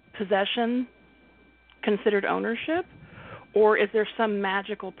 is possession considered ownership, or is there some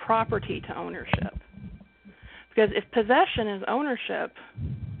magical property to ownership? Because if possession is ownership,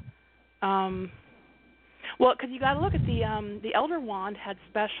 well, because you got to look at the Elder Wand had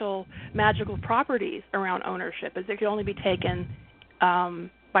special magical properties around ownership, as it could only be taken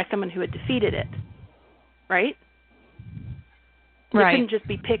by someone who had defeated it, right? Right. It couldn't just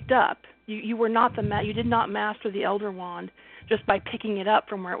be picked up. You were not you did not master the Elder Wand just by picking it up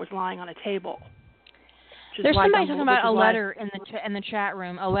from where it was lying on a table. There's somebody talking about a letter in the chat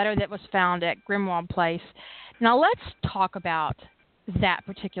room, a letter that was found at Grimwald Place. Now let's talk about that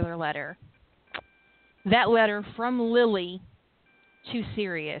particular letter. That letter from Lily to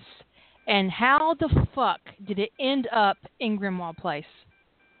Sirius, and how the fuck did it end up in Grimwald Place?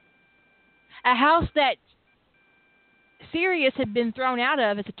 A house that Sirius had been thrown out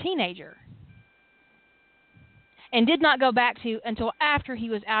of as a teenager and did not go back to until after he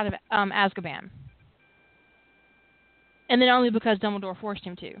was out of Azkaban. And then only because Dumbledore forced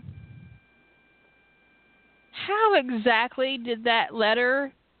him to. How exactly did that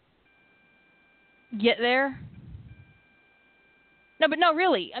letter get there? No,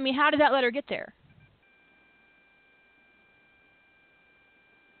 really. I mean, how did that letter get there?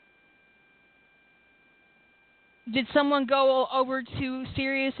 Did someone go over to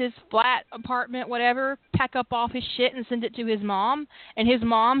Sirius's flat, apartment, whatever, pack up all his shit and send it to his mom, and his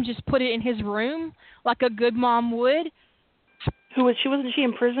mom just put it in his room like a good mom would? Wasn't she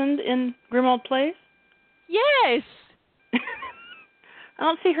imprisoned in Grimmauld Place? Yes. I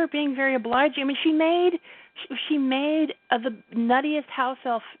don't see her being very obliging. I mean, she made the nuttiest house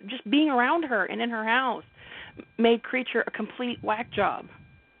elf just being around her and in her house made Kreacher a complete whack job.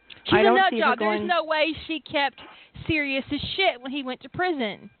 She's a nut job. There's no way she kept Sirius's shit when he went to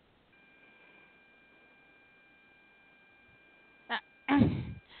prison.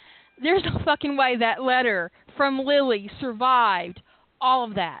 There's no fucking way that letter from Lily survived all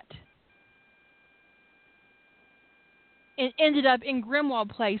of that. It ended up in Grimwald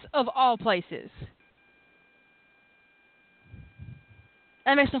Place, of all places.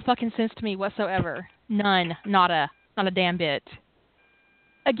 That makes no fucking sense to me whatsoever. None. Not a damn bit.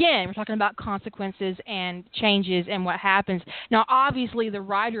 Again, we're talking about consequences and changes and what happens. Now, obviously, the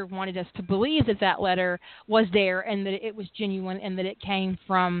writer wanted us to believe that that letter was there and that it was genuine and that it came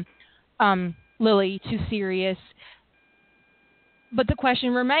from Lily to Sirius. But the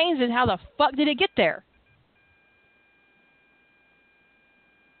question remains is how the fuck did it get there?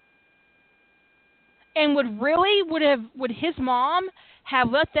 And would his mom have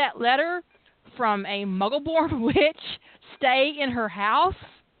let that letter from a Muggle-born witch stay in her house?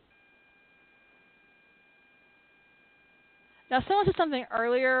 Now, someone said something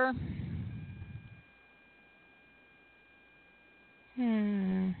earlier.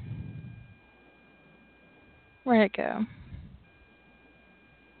 Where'd it go?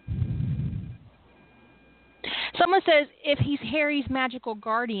 Someone says if he's Harry's magical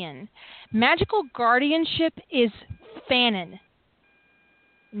guardian. Magical guardianship is fanon,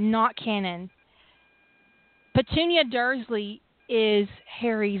 not canon. Petunia Dursley is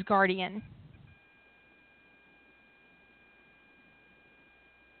Harry's guardian.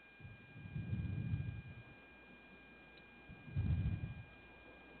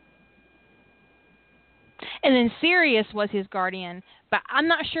 And then Sirius was his guardian, but I'm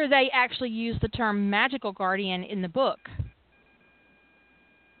not sure they actually used the term magical guardian in the book.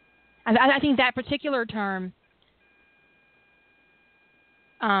 I think that particular term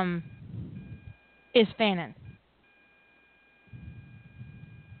is fanon.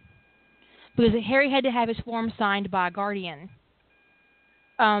 Because Harry had to have his form signed by a guardian.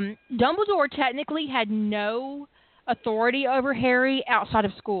 Dumbledore technically had no authority over Harry outside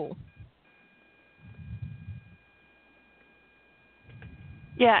of school.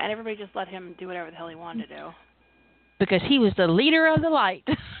 Yeah, and everybody just let him do whatever the hell he wanted to do. Because he was the leader of the light.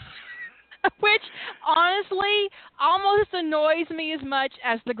 Which, honestly, almost annoys me as much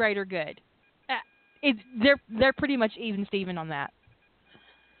as the greater good. They're pretty much even Steven on that.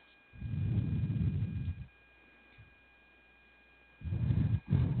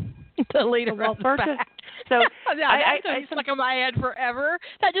 The leader of the pack. So I stuck in my head forever.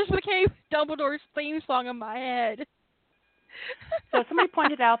 That just became Dumbledore's theme song in my head. So somebody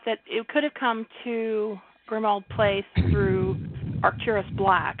pointed out that it could have come to Grimmauld Place through Arcturus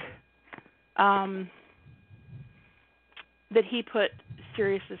Black. That he put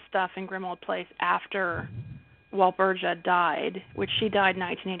Sirius's stuff in Grimmauld Place after Walburga died, which she died in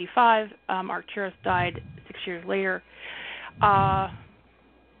 1985. Arcturus died 6 years later.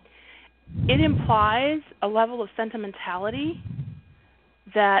 it implies a level of sentimentality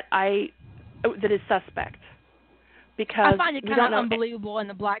that is suspect, because I find it we kind don't of know. unbelievable in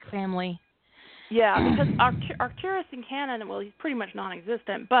the Black family. Yeah, because Arcturus in canon, well, he's pretty much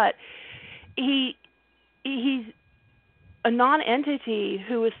non-existent, but he's a non-entity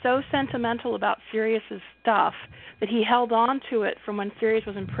who is so sentimental about Sirius's stuff that he held on to it from when Sirius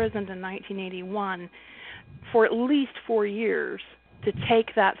was imprisoned in 1981 for at least 4 years to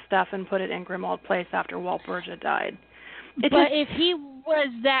take that stuff and put it in Grimmauld Place after Walpurga died. If he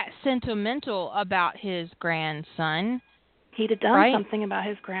was that sentimental about his grandson, he'd have done something about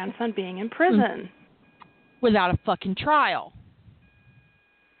his grandson being in prison. Without a fucking trial.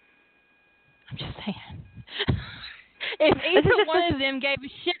 I'm just saying. If either one of them gave a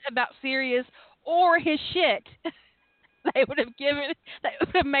shit about Sirius or his shit, they would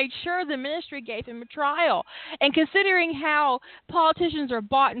have made sure the ministry gave him a trial. And considering how politicians are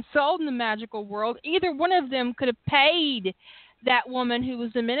bought and sold in the magical world, either one of them could have paid that woman who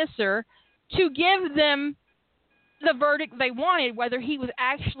was the minister to give them the verdict they wanted, whether he was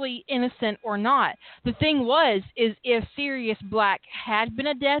actually innocent or not. The thing is if Sirius Black had been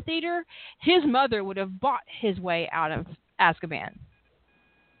a Death Eater, his mother would have bought his way out of Azkaban.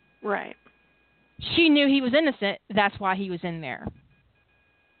 Right. She knew he was innocent. That's why he was in there.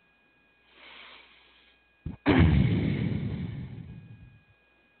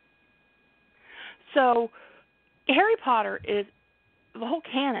 So, Harry Potter is, the whole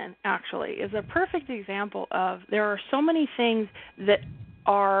canon actually, is a perfect example of there are so many things that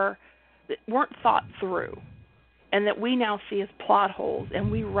weren't thought through and that we now see as plot holes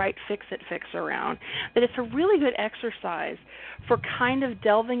and we write fix around, that it's a really good exercise for kind of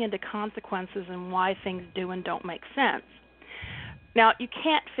delving into consequences and why things do and don't make sense. Now, you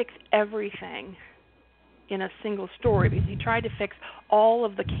can't fix everything in a single story, because you try to fix all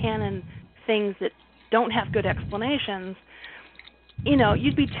of the canon things that don't have good explanations,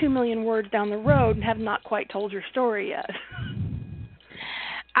 you'd be 2 million words down the road and have not quite told your story yet.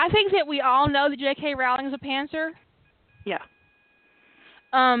 I think that we all know that J.K. Rowling's a pantser. Yeah.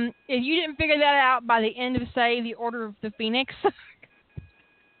 If you didn't figure that out by the end of, say, The Order of the Phoenix.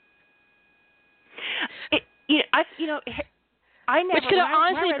 I never. Which could have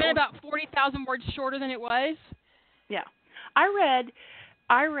honestly been about 40,000 words shorter than it was. Yeah. I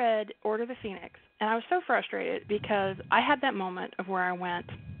read Order of the Phoenix, and I was so frustrated because I had that moment of where I went,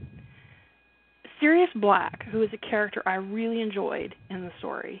 Sirius Black, who is a character I really enjoyed in the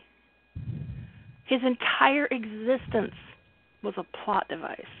story, his entire existence was a plot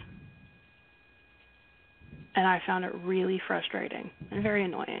device. And I found it really frustrating and very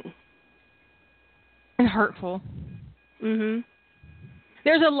annoying. And hurtful. Mm-hmm.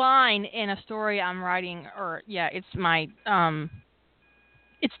 There's a line in a story I'm writing, it's my,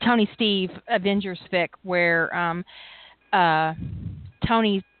 it's Tony Steve, Avengers fic, where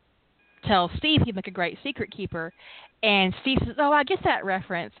Tony tells Steve he'd make a great secret keeper, and Steve says, "Oh, I get that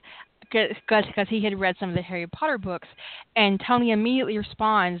reference," because he had read some of the Harry Potter books, and Tony immediately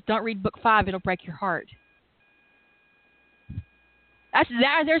responds, "Don't read book 5, it'll break your heart."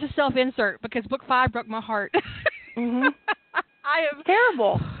 There's a self-insert, because book 5 broke my heart. Mm-hmm.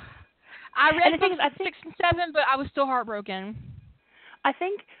 Terrible. I read books 6 and 7, but I was still heartbroken. I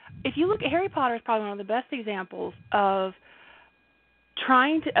think if you look at Harry Potter, is probably one of the best examples of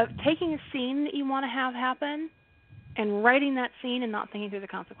taking a scene that you want to have happen and writing that scene and not thinking through the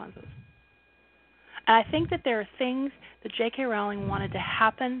consequences. And I think that there are things that J.K. Rowling wanted to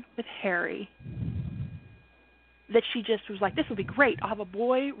happen with Harry that she just was like, this would be great. I'll have a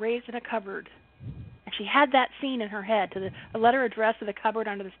boy raised in a cupboard. And she had that scene in her head, a letter addressed to the cupboard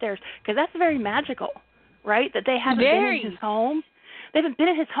under the stairs, because that's very magical, right? That they haven't been in his home. They haven't been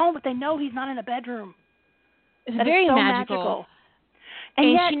in his home, but they know he's not in a bedroom. It's very so magical.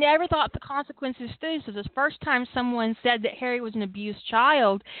 And yet, she never thought the consequences through. So the first time someone said that Harry was an abused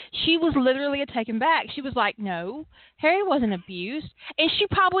child, she was literally taken back. She was like, no, Harry wasn't abused. And she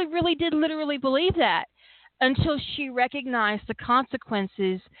probably really did literally believe that until she recognized the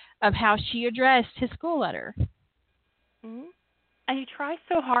consequences of how she addressed his school letter. Mm-hmm. And you try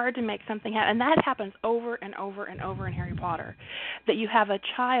so hard to make something happen. And that happens over and over and over in Harry Potter, that you have a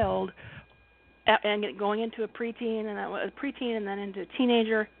child and going into a preteen and then into a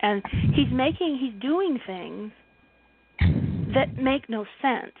teenager, and he's doing things that make no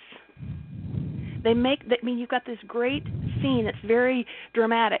sense. You've got this great scene that's very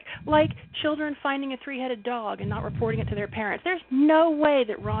dramatic, like children finding a 3-headed dog and not reporting it to their parents. There's no way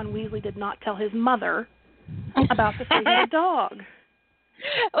that Ron Weasley did not tell his mother about the 3-headed dog.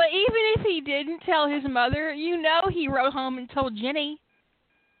 Well, even if he didn't tell his mother, he wrote home and told Ginny.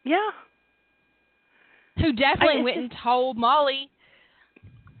 Yeah. Who definitely went and told Molly.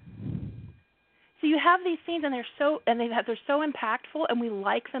 So you have these scenes, and they're so impactful, and we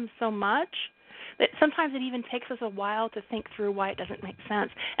like them so much that sometimes it even takes us a while to think through why it doesn't make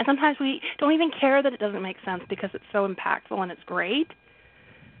sense. And sometimes we don't even care that it doesn't make sense because it's so impactful and it's great.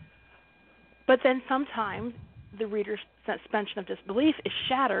 But then sometimes the reader's suspension of disbelief is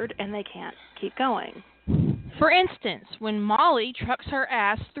shattered and they can't keep going. For instance, when Molly trucks her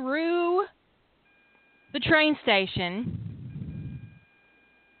ass through the train station,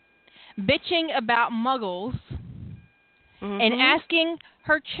 bitching about muggles, and asking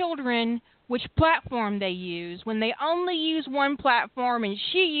her children which platform they use, when they only use one platform and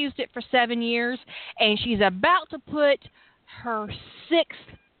she used it for 7 years, and she's about to put her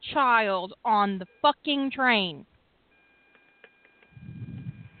 6th child on the fucking train.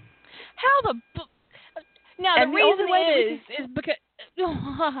 How the... Now, the reason is because... The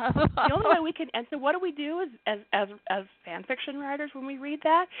only way we can, and so what do we do as fan fiction writers when we read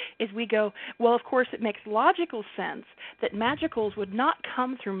that is we go, well, of course it makes logical sense that magicals would not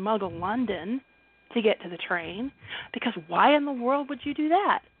come through Muggle London to get to the train, because why in the world would you do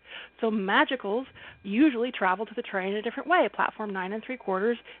that? So magicals usually travel to the train in a different way. Platform 9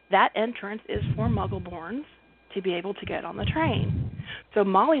 3/4, that entrance is for Muggleborns to be able to get on the train. So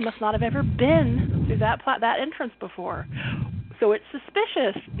Molly must not have ever been through that entrance before. So it's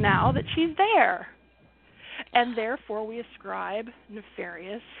suspicious now that she's there. And therefore we ascribe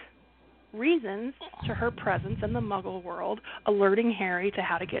nefarious reasons to her presence in the Muggle world, alerting Harry to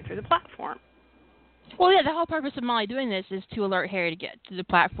how to get through the platform. Well, yeah, the whole purpose of Molly doing this is to alert Harry to get to the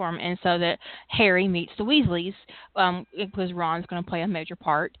platform, and so that Harry meets the Weasleys, because Ron's going to play a major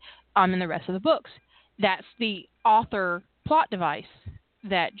part in the rest of the books. That's the author plot device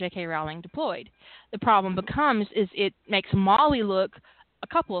that J.K. Rowling deployed. The problem becomes is it makes Molly look a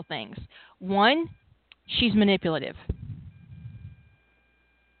couple of things. One, she's manipulative.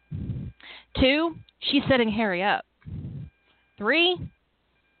 2, she's setting Harry up. 3,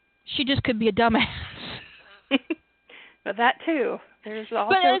 she just could be a dumbass. But that too. There's also.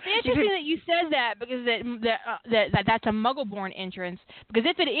 But it's interesting that you said that, because that's a Muggleborn entrance. Because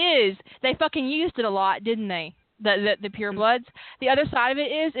if it is, they fucking used it a lot, didn't they? The purebloods. The other side of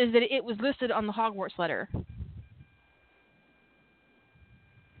it is that it was listed on the Hogwarts letter.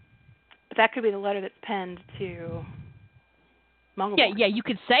 But that could be the letter that's penned to Muggleborn. Yeah, you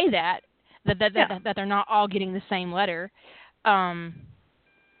could say that they're not all getting the same letter. Because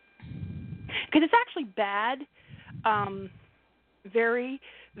it's actually bad, very,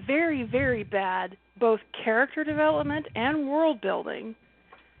 very, very bad, both character development and world building,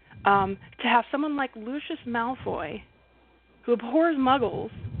 to have someone like Lucius Malfoy, who abhors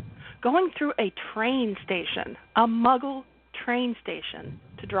Muggles, going through a train station, a Muggle train station,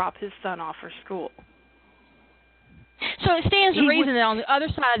 to drop his son off for school. So it stands to reason that on the other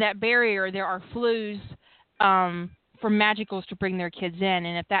side of that barrier there are flues for magicals to bring their kids in,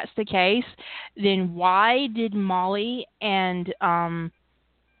 and if that's the case, then why did Molly and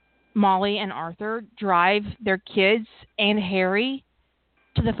Arthur drive their kids and Harry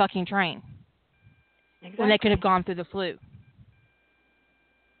to the fucking train when they could have gone through the flue?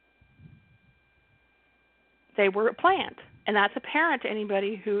 They were a plant, and that's apparent to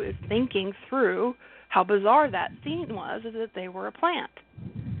anybody who is thinking through how bizarre that scene was, is that they were a plant.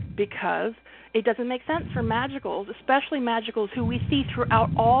 Because it doesn't make sense for magicals, especially magicals who we see throughout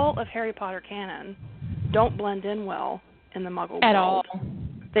all of Harry Potter canon, don't blend in well in the Muggle world. At all.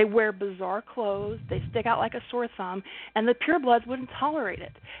 They wear bizarre clothes, they stick out like a sore thumb, and the purebloods wouldn't tolerate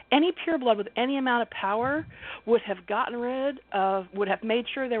it. Any pureblood with any amount of power would have made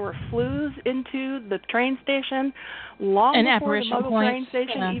sure there were flues into the train station long before the Muggle train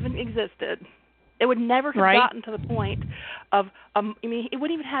station even existed. It would never have gotten to the point of, it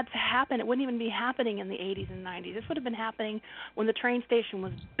wouldn't even have to happen. It wouldn't even be happening in the 80s and 90s. This would have been happening when the train station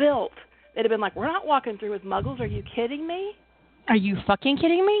was built. They'd have been like, we're not walking through with Muggles. Are you kidding me? Are you fucking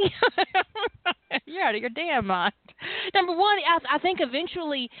kidding me? You're out of your damn mind. Number one, I think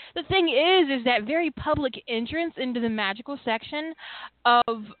eventually, the thing is that very public entrance into the magical section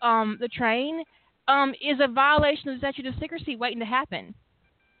of the train is a violation of the statute of secrecy waiting to happen.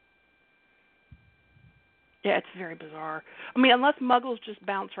 Yeah, it's very bizarre. I mean, unless Muggles just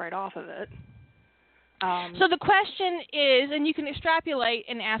bounce right off of it. So the question is, and you can extrapolate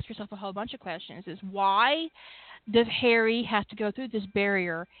and ask yourself a whole bunch of questions, is why does Harry have to go through this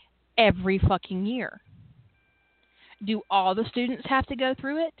barrier every fucking year? Do all the students have to go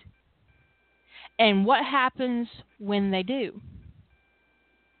through it? And what happens when they do?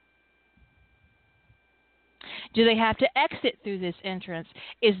 Do they have to exit through this entrance?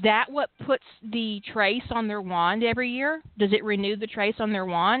 Is that what puts the trace on their wand every year? Does it renew the trace on their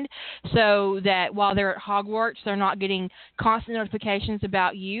wand so that while they're at Hogwarts, they're not getting constant notifications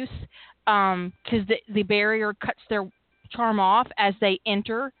about use? Because the barrier cuts their charm off as they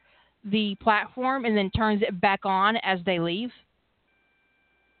enter the platform and then turns it back on as they leave?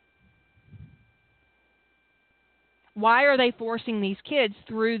 Why are they forcing these kids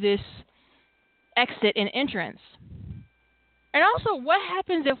through this exit and entrance? And also, what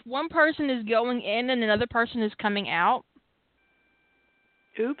happens if one person is going in and another person is coming out?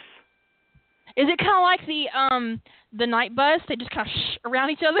 Oops. Is it kind of like the night bus? They just kind of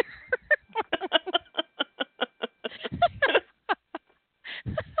around each other?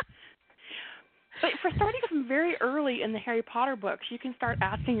 But for starting from very early in the Harry Potter books, you can start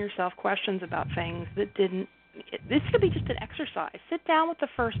asking yourself questions about things that didn't. This could be just an exercise. Sit down with the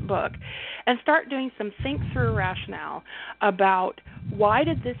first book and start doing some think-through rationale about why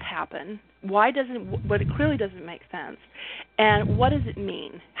did this happen? But it clearly doesn't make sense. And what does it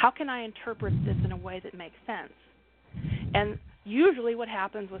mean? How can I interpret this in a way that makes sense? And usually what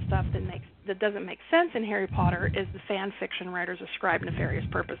happens with stuff that doesn't make sense in Harry Potter is the fan fiction writers ascribe nefarious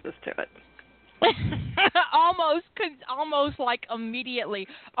purposes to it. almost like immediately,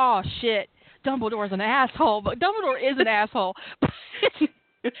 oh shit, Dumbledore's an asshole, but Dumbledore is an asshole.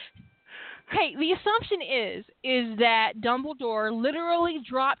 Hey, the assumption is that Dumbledore literally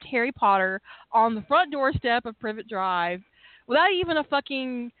dropped Harry Potter on the front doorstep of Privet Drive without even a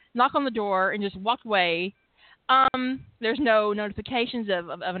fucking knock on the door and just walked away. There's no notifications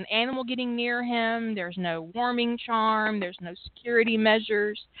of an animal getting near him. There's no warming charm. There's no security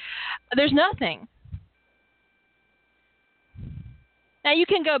measures. There's nothing. Now, you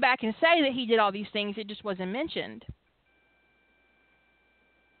can go back and say that he did all these things. It just wasn't mentioned.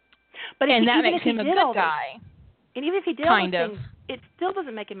 But and that makes him a good guy. And even if he did all those things, it still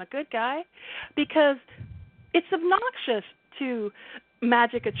doesn't make him a good guy, because it's obnoxious to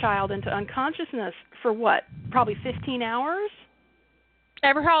magic a child into unconsciousness for what? Probably 15 hours?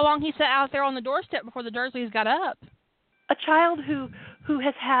 Ever how long he sat out there on the doorstep before the Dursleys got up? A child who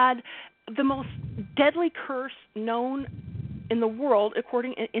has had the most deadly curse known in the world,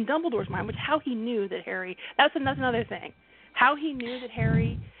 according in Dumbledore's mind, which how he knew that Harry. That's another thing. How he knew that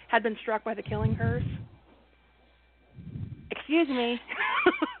Harry had been struck by the killing curse. Excuse me.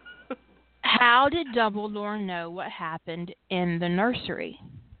 How did Dumbledore know what happened in the nursery?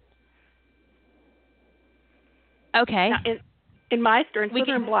 Okay. Now, in Meister and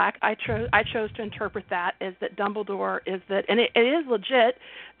Slytherin Black, I chose to interpret that as that Dumbledore is that, and it is legit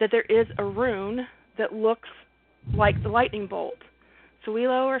that there is a rune that looks like the lightning bolt,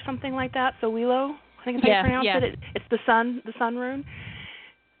 Sowilo or something like that. Sowilo, I think is how you pronounce it. It's the sun rune.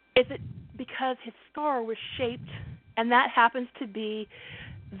 Is it because his scar was shaped, and that happens to be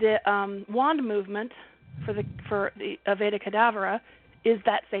the wand movement for the Avada Kedavra is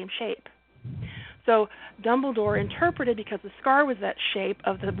that same shape. So Dumbledore interpreted, because the scar was that shape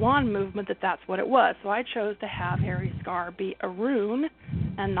of the wand movement, that's what it was. So I chose to have Harry's scar be a rune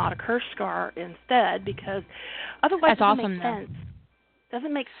and not a curse scar instead, because otherwise it doesn't make sense. It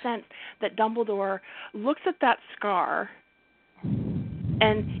doesn't make sense that Dumbledore looks at that scar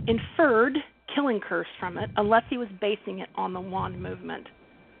and inferred killing curse from it, unless he was basing it on the wand movement.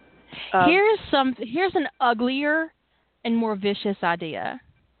 Here's an uglier and more vicious idea.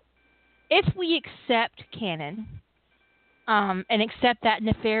 If we accept canon, and accept that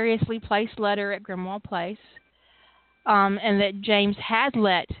nefariously placed letter at Grimmauld Place, and that James has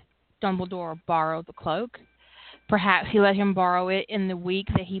let Dumbledore borrow the cloak, perhaps he let him borrow it in the week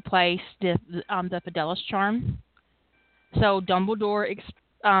that he placed the Fidelis charm. So Dumbledore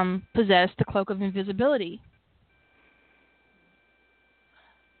possessed the Cloak of Invisibility.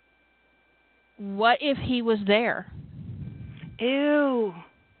 What if he was there? Ew.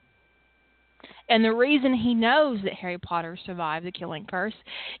 And the reason he knows that Harry Potter survived the killing curse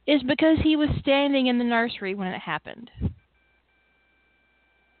is because he was standing in the nursery when it happened.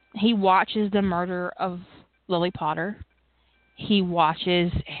 He watches the murder of Lily Potter. He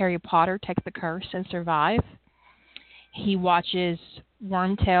watches Harry Potter take the curse and survive. He watches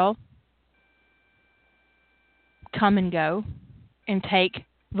Wormtail come and go and take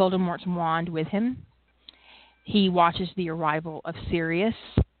Voldemort's wand with him. He watches the arrival of Sirius.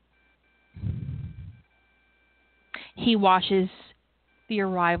 He watches the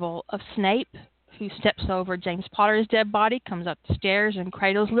arrival of Snape, who steps over James Potter's dead body, comes up the stairs, and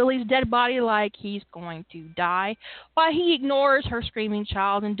cradles Lily's dead body like he's going to die, while he ignores her screaming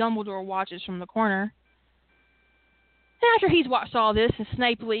child, and Dumbledore watches from the corner. And after he's watched all this, and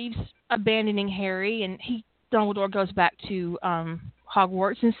Snape leaves, abandoning Harry, and he Dumbledore goes back to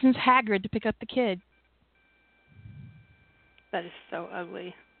Hogwarts and sends Hagrid to pick up the kid. That is so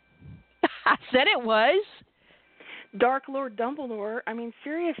ugly. I said it was. Dark Lord Dumbledore, I mean,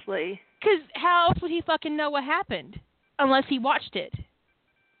 seriously. Because how else would he fucking know what happened? Unless he watched it.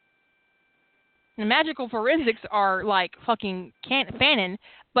 And magical forensics are like fucking fanon,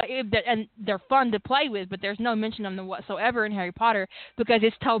 and they're fun to play with, but there's no mention of them whatsoever in Harry Potter because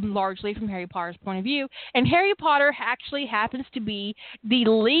it's told largely from Harry Potter's point of view. And Harry Potter actually happens to be the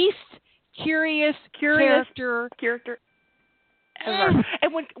least curious character ever.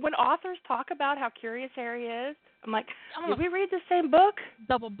 And when authors talk about how curious Harry is, I'm like, did we read the same book?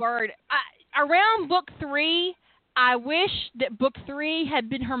 Double bird. Around book 3, I wish that book 3 had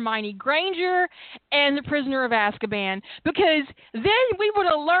been Hermione Granger and the Prisoner of Azkaban, because then we would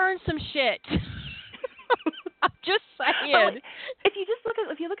have learned some shit. I'm just saying. If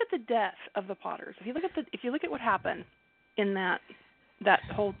you look at the death of the Potters, if you look at what happened in that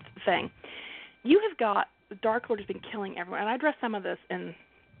whole thing, you have got the Dark Lord has been killing everyone, and I addressed some of this in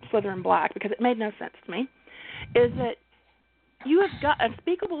Slytherin Black because it made no sense to me. Is that you have got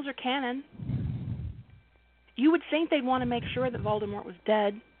Unspeakables are canon. You would think they'd want to make sure that Voldemort was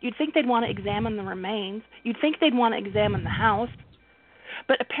dead. You'd think they'd want to examine the remains. You'd think they'd want to examine the house.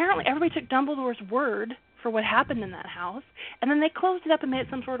 But apparently everybody took Dumbledore's word for what happened in that house, and then they closed it up and made it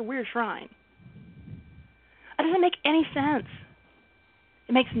some sort of weird shrine. That doesn't make any sense.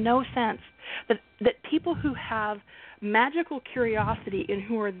 It makes no sense that people who have magical curiosity and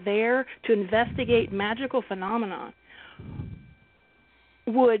who are there to investigate magical phenomena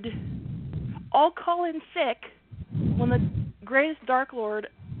would all call in sick when the greatest Dark Lord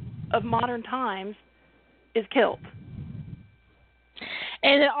of modern times is killed.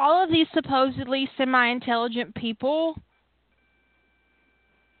 And all of these supposedly semi-intelligent people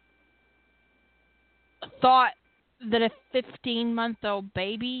thought that a 15-month-old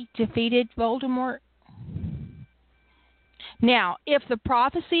baby defeated Voldemort. Now, if the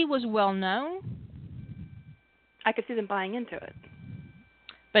prophecy was well known, I could see them buying into it.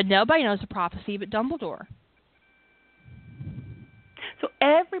 But nobody knows the prophecy but Dumbledore. So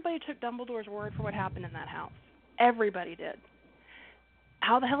everybody took Dumbledore's word for what happened in that house. Everybody did.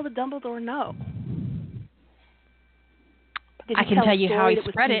 How the hell did Dumbledore know? I can tell you how he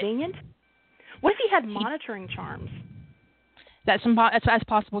spread it. What if he had monitoring charms? That's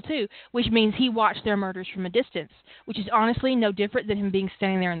possible too, which means he watched their murders from a distance, which is honestly no different than him being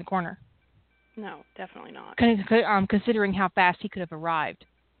standing there in the corner. No, definitely not. Considering how fast he could have arrived.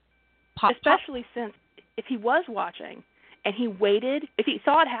 Especially since if he was watching and he waited, if he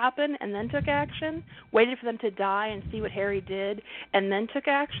saw it happen and then took action, waited for them to die and see what Harry did and then took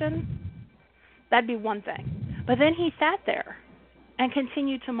action, that'd be one thing. But then he sat there and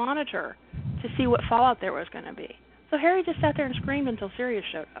continued to monitor to see what fallout there was going to be. So Harry just sat there and screamed until Sirius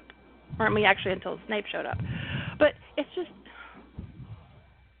showed up. Or, actually until Snape showed up. But it's just,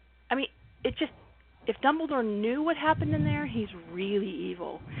 if Dumbledore knew what happened in there, he's really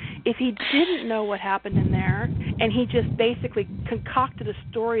evil. If he didn't know what happened in there, and he just basically concocted a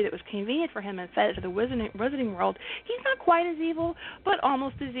story that was convenient for him and fed it to the Wizarding World, he's not quite as evil, but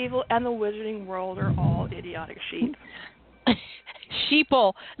almost as evil, and the Wizarding World are all idiotic sheep.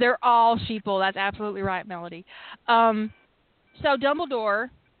 Sheeple. They're all sheeple. That's absolutely right, Melody. So Dumbledore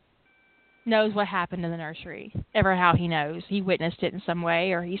knows what happened in the nursery. Ever how he knows. He witnessed it in some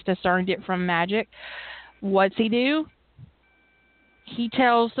way, or he's discerned it from magic. What's he do? He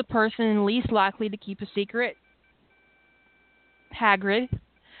tells the person least likely to keep a secret, Hagrid.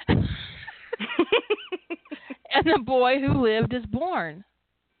 And the boy who lived is born.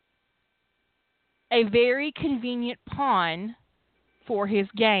 A very convenient pawn for his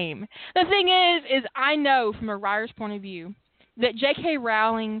game. The thing is I know from a writer's point of view that J.K.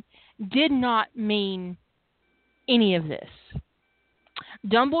 Rowling did not mean any of this.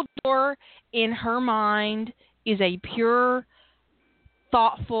 Dumbledore, in her mind, is a pure,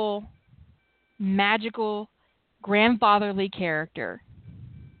 thoughtful, magical, grandfatherly character.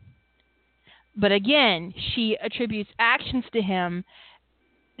 But again, she attributes actions to him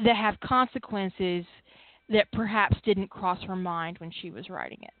that have consequences that perhaps didn't cross her mind when she was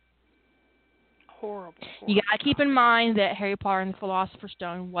writing it. Horrible. You got to keep in mind that Harry Potter and the Philosopher's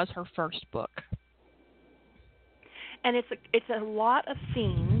Stone was her first book. And it's a lot of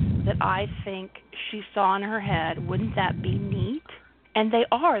scenes that I think she saw in her head. Wouldn't that be neat? And they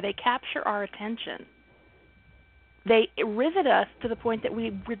are. They capture our attention. They rivet us to the point that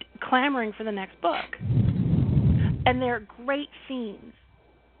we're clamoring for the next book. And they're great scenes.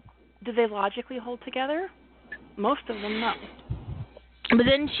 Do they logically hold together? Most of them, no. But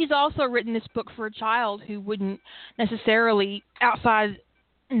then she's also written this book for a child who wouldn't necessarily, outside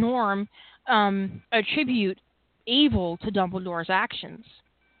norm, attribute evil to Dumbledore's actions.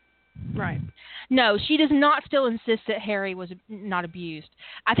 Right. No, she does not still insist that Harry was not abused.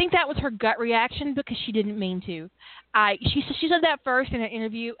 I think that was her gut reaction because she didn't mean to. She said that first in an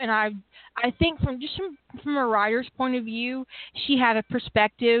interview, and I think from a writer's point of view, she had a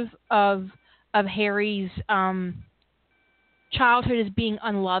perspective of Harry's childhood as being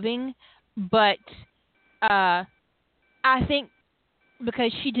unloving, but I think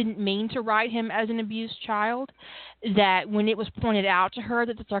because she didn't mean to write him as an abused child, that when it was pointed out to her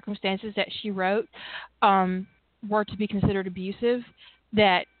that the circumstances that she wrote were to be considered abusive,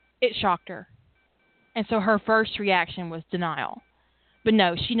 that it shocked her. And so her first reaction was denial. But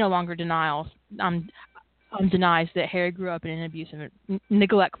no, she no longer denies that Harry grew up in an abusive,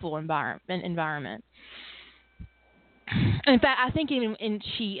 neglectful environment. In fact, I think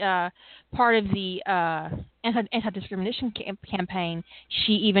part of the anti-discrimination campaign,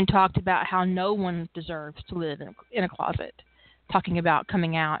 she even talked about how no one deserves to live in a closet, talking about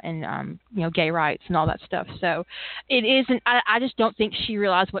coming out and gay rights and all that stuff. So it isn't. I just don't think she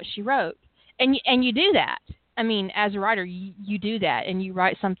realized what she wrote, and you do that. I mean, as a writer, you do that, and you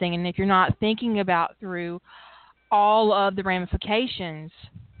write something, and if you're not thinking about through all of the ramifications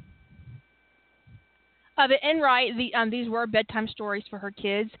of it. And right, these were bedtime stories for her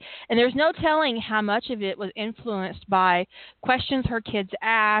kids, and there's no telling how much of it was influenced by questions her kids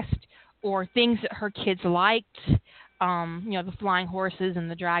asked or things that her kids liked. The flying horses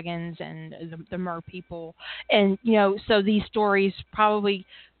and the dragons and the mer people, and so these stories probably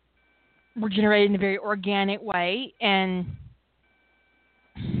were generated in a very organic way. And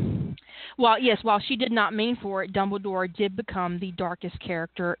while she did not mean for it, Dumbledore did become the darkest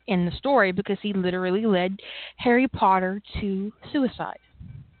character in the story because he literally led Harry Potter to suicide.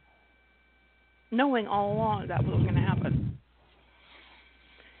 Knowing all along that was going to happen.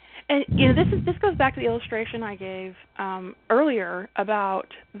 And this goes back to the illustration I gave earlier about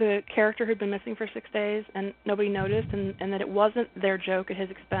the character who'd been missing for 6 days and nobody noticed, and that it wasn't their joke at his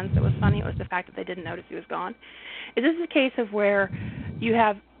expense that was funny. It was the fact that they didn't notice he was gone. This is a case of where you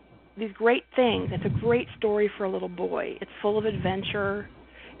have these great things. It's a great story for a little boy. It's full of adventure.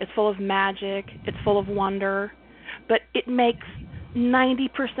 It's full of magic. It's full of wonder. But it makes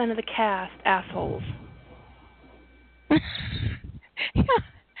 90% of the cast assholes. Yeah.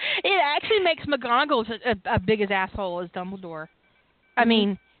 It actually makes McGonagall as big an asshole as Dumbledore. I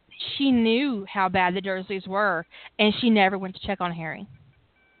mean, she knew how bad the Dursleys were, and she never went to check on Harry.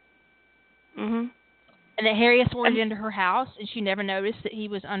 Mm-hmm. And that Harry escorted into her house, and she never noticed that he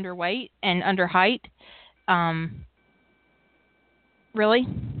was underweight and under height. Really?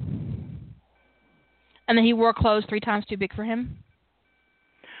 And that he wore clothes 3 times too big for him.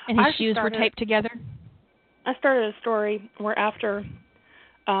 And his shoes were taped together. I started a story where after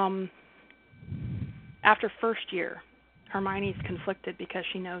first year, Hermione's conflicted because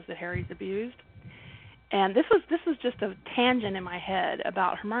she knows that Harry's abused. And this was just a tangent in my head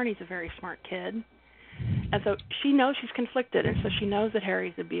about Hermione's a very smart kid. And so she knows she's conflicted, and so she knows that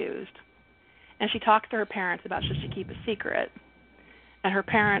Harry's abused. And she talks to her parents about should she keep a secret. And her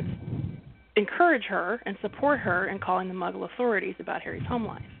parents encourage her and support her in calling the Muggle authorities about Harry's home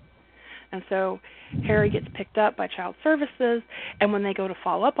life. And so Harry gets picked up by Child Services, and when they go to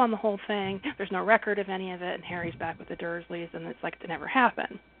follow up on the whole thing, there's no record of any of it, and Harry's back with the Dursleys, and it's like it never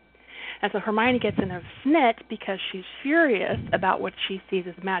happened. And so Hermione gets in a snit because she's furious about what she sees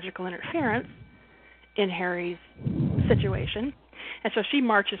as magical interference in Harry's situation. And so she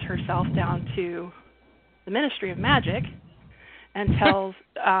marches herself down to the Ministry of Magic and tells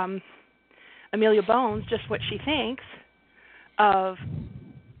Amelia Bones just what she thinks of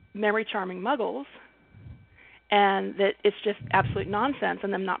memory-charming Muggles, and that it's just absolute nonsense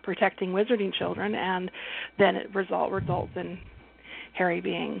and them not protecting wizarding children, and then it results in Harry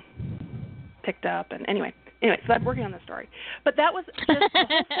being picked up. And anyway, so I'm working on the story. But that was just the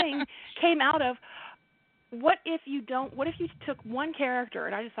whole thing came out of what if you took one character,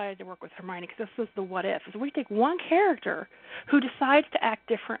 and I decided to work with Hermione because this was the what if, is we take one character who decides to act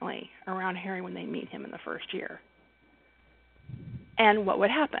differently around Harry when they meet him in the first year. And what would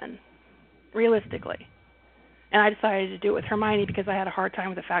happen, realistically? And I decided to do it with Hermione because I had a hard time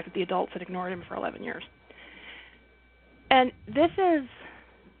with the fact that the adults had ignored him for 11 years. And this is,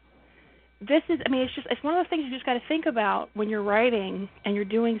 I mean, it's one of those things you just got to think about when you're writing and you're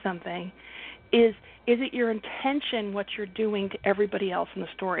doing something. Is it your intention what you're doing to everybody else in the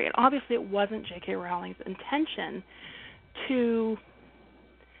story? And obviously it wasn't J.K. Rowling's intention to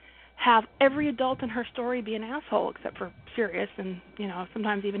have every adult in her story be an asshole except for Sirius, and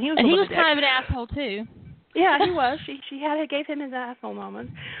sometimes even he was. And a he little was dick. kind of an asshole too. Yeah, he was. She gave him his asshole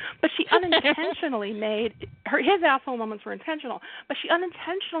moments, but she unintentionally made his asshole moments were intentional, but she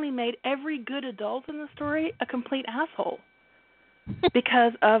unintentionally made every good adult in the story a complete asshole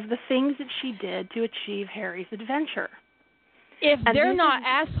because of the things that she did to achieve Harry's adventure. If they're not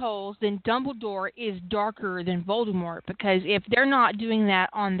assholes, then Dumbledore is darker than Voldemort, because if they're not doing that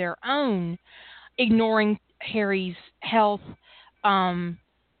on their own, ignoring Harry's health,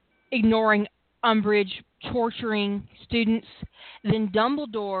 ignoring Umbridge, torturing students, then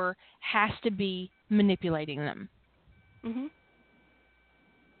Dumbledore has to be manipulating them. Mm-hmm.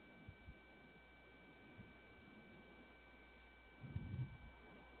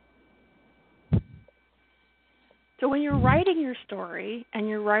 So when you're writing your story and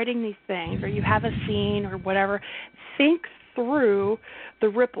you're writing these things, or you have a scene or whatever, think through the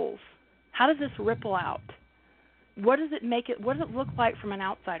ripples. How does this ripple out? What does it look like from an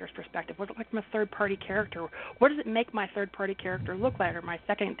outsider's perspective? What does it look like from a third-party character? What does it make my third-party character look like, or my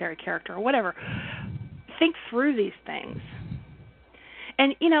secondary character, or whatever? Think through these things.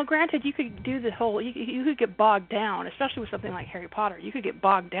 And, granted, you could do the whole, you could get bogged down, especially with something like Harry Potter. You could get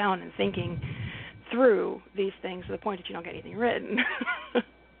bogged down in thinking through these things to the point that you don't get anything written. But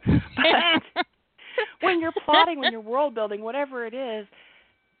when you're plotting, when you're world building, whatever it is,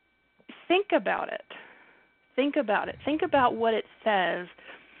 think about it. Think about it. Think about what it says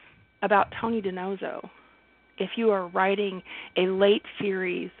about Tony DiNozzo if you are writing a late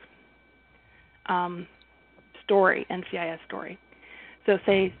series story, NCIS story. So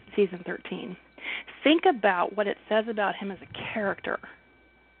say season 13. Think about what it says about him as a character,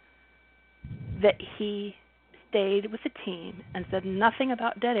 that he stayed with the team and said nothing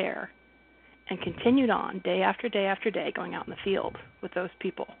about dead air and continued on day after day after day going out in the field with those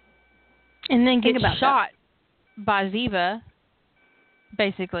people. And then gets shot by Ziva,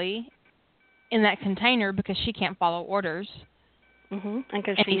 basically, in that container because she can't follow orders. Mm-hmm. And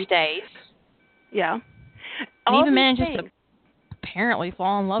he stays. Yeah. And even manages to apparently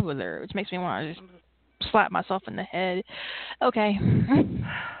fall in love with her, which makes me want to just slap myself in the head. Okay.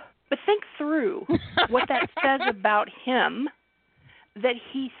 But think through what that says about him, that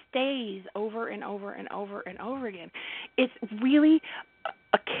he stays over and over and over and over again. It's really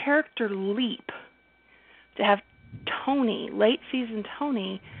a character leap to have Tony, late season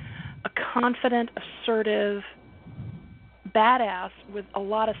Tony, a confident, assertive, badass with a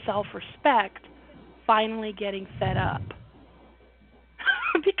lot of self-respect, finally getting fed up.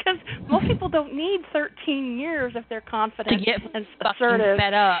 Because most people don't need 13 years if they're confident to get and assertive,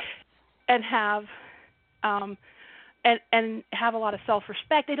 fed up, and have and have a lot of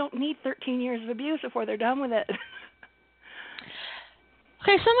self-respect. They don't need 13 years of abuse before they're done with it.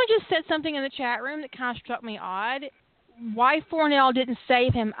 Okay, someone just said something in the chat room that kind of struck me odd. Why Fornell didn't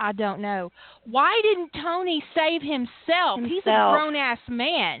save him, I don't know. Why didn't Tony save himself? He's a grown-ass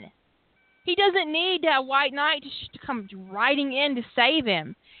man. He doesn't need a White Knight to come riding in to save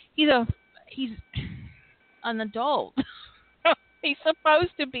him. He's an adult. He's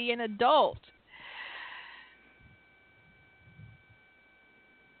supposed to be an adult.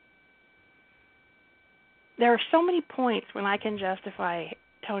 There are so many points when I can justify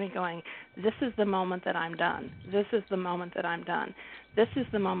Tony going, this is the moment that I'm done. This is the moment that I'm done. This is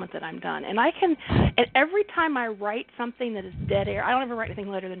the moment that I'm done. And every time I write something that is dead air, I don't ever write anything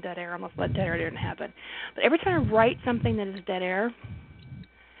later than dead air unless dead air didn't happen. But every time I write something that is dead air,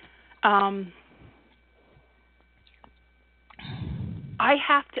 I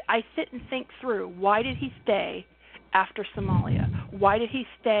sit and think through, why did he stay after Somalia? Why did he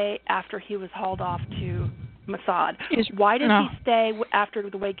stay after he was hauled off to Mossad? Why did he stay after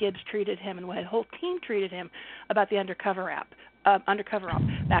the way Gibbs treated him and the way the whole team treated him about the undercover op?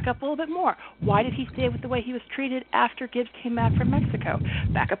 Back up a little bit more. Why did he stay with the way he was treated after Gibbs came back from Mexico?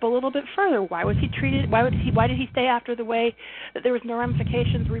 Back up a little bit further. Why did he stay after the way that there was no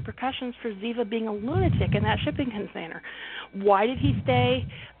ramifications, repercussions for Ziva being a lunatic in that shipping container? Why did he stay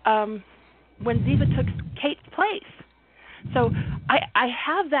when Ziva took Kate's place? So I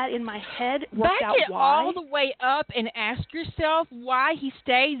have that in my head worked out why. Back it all the way up and ask yourself why he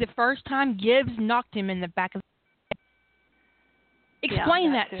stayed the first time Gibbs knocked him in the back of the head.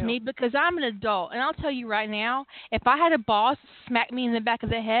 Explain that to me, because I'm an adult, and I'll tell you right now, if I had a boss smack me in the back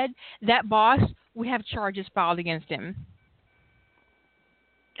of the head, that boss would have charges filed against him.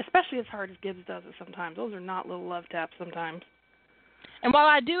 Especially as hard as Gibbs does it sometimes. Those are not little love taps sometimes. And while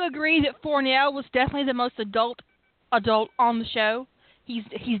I do agree that Fornell was definitely the most adult on the show, he's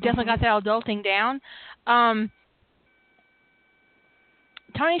definitely got that adulting down.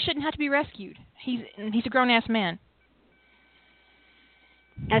 Tony shouldn't have to be rescued. He's a grown-ass man.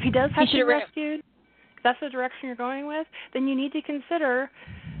 And if he does have to be rescued, if that's the direction you're going with, then you need to consider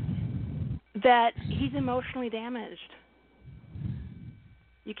that he's emotionally damaged.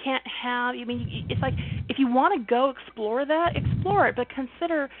 You can't have, it's like, if you want to go explore that, explore it, but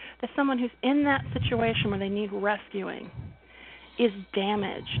consider that someone who's in that situation where they need rescuing is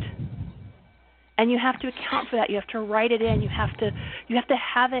damaged. And you have to account for that. You have to write it in. You have to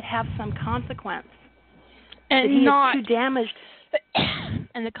have it have some consequence. And that he is too damaged.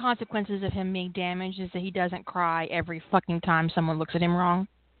 And the consequences of him being damaged is that he doesn't cry every fucking time someone looks at him wrong.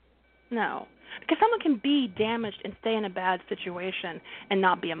 No. Because someone can be damaged and stay in a bad situation and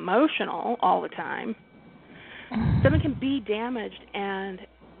not be emotional all the time. Someone can be damaged and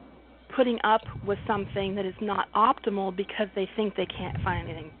putting up with something that is not optimal because they think they can't find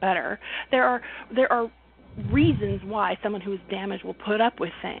anything better. There are reasons why someone who is damaged will put up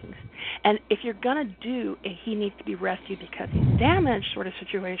with things. And if you're going to do a he needs to be rescued because he's damaged sort of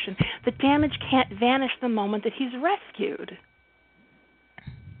situation, the damage can't vanish the moment that he's rescued.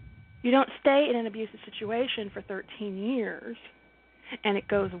 You don't stay in an abusive situation for 13 years and it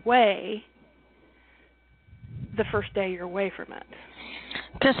goes away the first day you're away from it.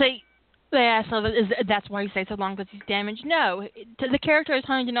 Because they ask, so that's why he stays so long, because he's damaged. No, the character is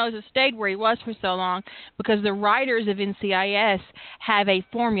Huntington Knowles has stayed where he was for so long because the writers of NCIS have a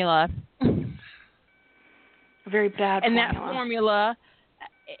formula. A very bad formula. And that formula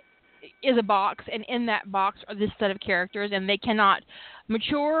is a box, and in that box are this set of characters, and they cannot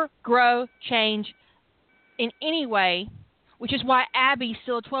mature, grow, change in any way, which is why Abby's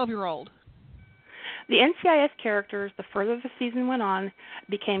still a 12-year-old. The NCIS characters, the further the season went on,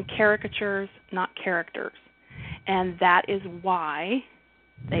 became caricatures, not characters. And that is why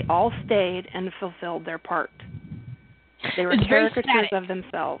they all stayed and fulfilled their part. They were caricatures of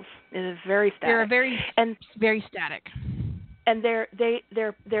themselves. It is very static. They're very static. And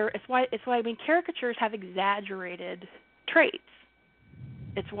it's why caricatures have exaggerated traits.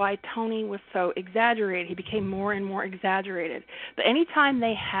 It's why Tony was so exaggerated. He became more and more exaggerated. But anytime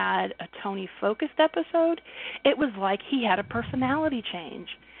they had a Tony-focused episode, it was like he had a personality change.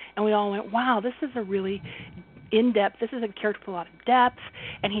 And we all went, wow, this is a really in-depth, this is a character with a lot of depth,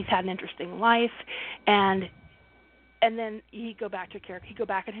 and he's had an interesting life. And then he'd go back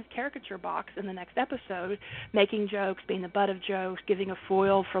in his caricature box in the next episode, making jokes, being the butt of jokes, giving a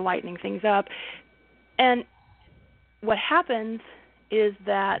foil for lightening things up. And what happens is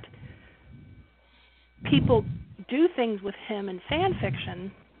that people do things with him in fan fiction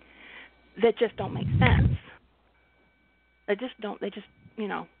that just don't make sense.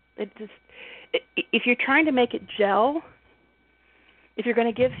 If you're trying to make it gel, if you're going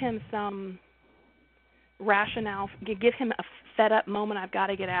to give him some rationale, give him a fed up moment, I've got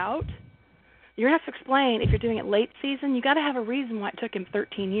to get out, you're going to have to explain, if you're doing it late season, you got to have a reason why it took him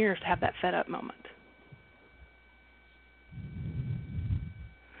 13 years to have that fed up moment.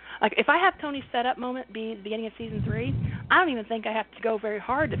 Like, if I have Tony's setup moment be the beginning of season 3, I don't even think I have to go very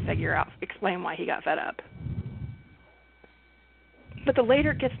hard to explain why he got fed up. But the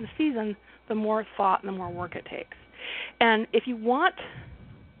later it gets in the season, the more thought and the more work it takes. And if you want,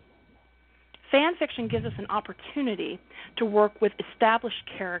 fan fiction gives us an opportunity to work with established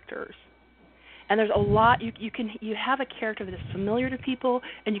characters. And there's a lot, you have a character that is familiar to people,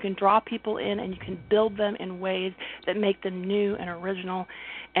 and you can draw people in, and you can build them in ways that make them new and original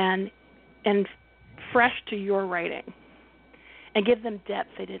and fresh to your writing, and give them depth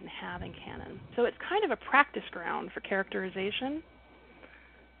they didn't have in canon. So it's kind of a practice ground for characterization.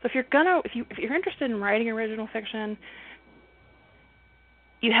 So if you're interested in writing original fiction,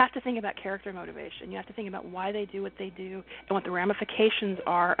 you have to think about character motivation. You have to think about why they do what they do and what the ramifications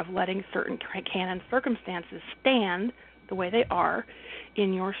are of letting certain canon circumstances stand the way they are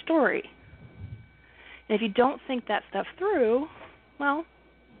in your story. And if you don't think that stuff through, well,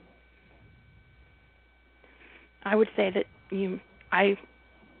 I would say that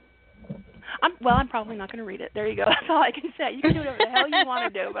I'm probably not going to read it. There you go. That's all I can say. You can do whatever the hell you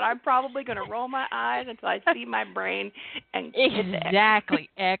want to do, but I'm probably going to roll my eyes until I see my brain and exactly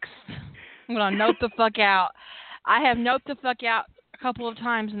X. I'm going to note the fuck out. I have note the fuck out a couple of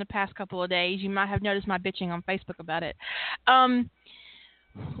times in the past couple of days. You might have noticed my bitching on Facebook about it.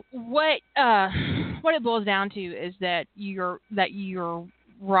 What it boils down to is that your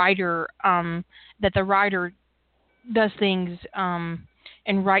writer that the writer does things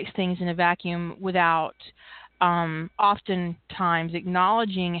and writes things in a vacuum without oftentimes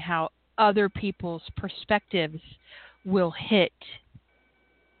acknowledging how other people's perspectives will hit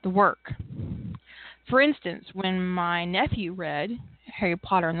the work. For instance, when my nephew read Harry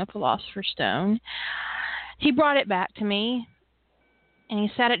Potter and the Philosopher's Stone. He brought it back to me, and he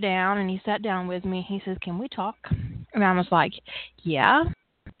sat it down, and he sat down with me. He says, "Can we talk?" And I was like, "Yeah."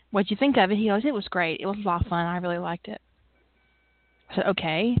 "What'd you think of it?" He goes, "It was great. It was a lot of fun. I really liked it." I said,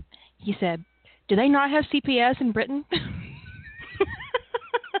 "Okay." He said, "Do they not have CPS in Britain?"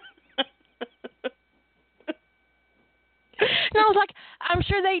 And I was like, "I'm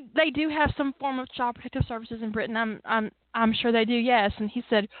sure they do have some form of child protective services in Britain. I'm sure they do, yes." And he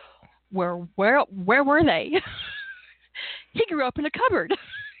said, Where were they?" He grew up in a cupboard.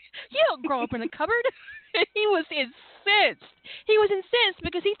 You don't grow up in a cupboard. He was incensed. He was incensed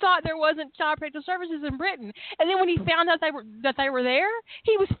because he thought there wasn't child protective services in Britain. And then when he found out that they were there,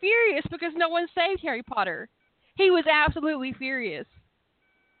 he was furious because no one saved Harry Potter. He was absolutely furious.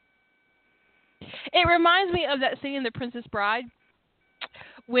 It reminds me of that scene in The Princess Bride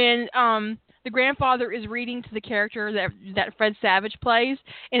when the grandfather is reading to the character that Fred Savage plays,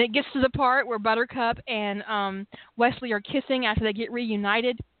 and it gets to the part where Buttercup and Wesley are kissing after they get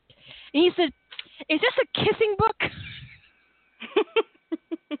reunited. And he said, "Is this a kissing book?"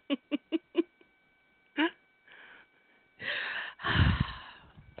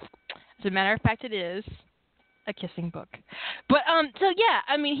 As a matter of fact, it is a kissing book. But so yeah,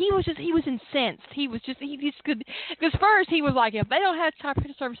 I mean, he was incensed. He just could, because first he was like, if they don't have child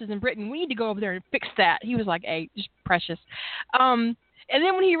protective services in Britain, we need to go over there and fix that. He was like, "Hey, just precious." And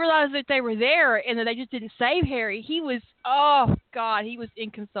then when he realized that they were there and that they just didn't save Harry, he was, oh God, he was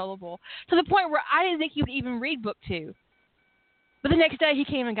inconsolable to the point where I didn't think he would even read book 2. But the next day he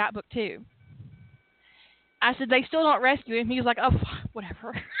came and got book 2. I said, "They still don't rescue him." He was like, "Oh,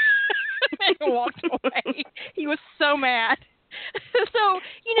 whatever." And walked away. He was so mad. So,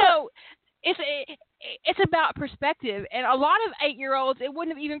 it's about perspective, and a lot of 8-year-olds, it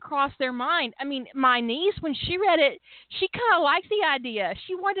wouldn't have even crossed their mind. I mean, my niece, when she read it, she kind of liked the idea.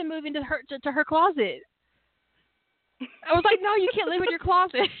 She wanted to move into her closet. I was like, "No, you can't live in your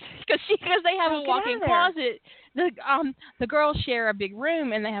closet," because they have a walk-in closet. The girls share a big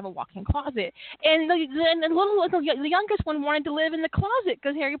room, and they have a walk-in closet. And the youngest one wanted to live in the closet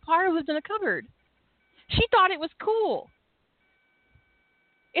because Harry Potter lived in a cupboard. She thought it was cool.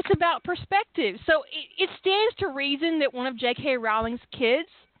 It's about perspective. So it stands to reason that one of J.K. Rowling's kids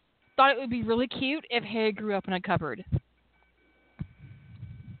thought it would be really cute if Harry grew up in a cupboard.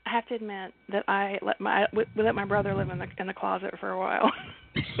 I have to admit that I let my brother live in the closet for a while.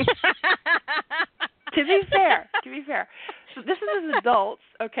 To be fair. So this is as adults,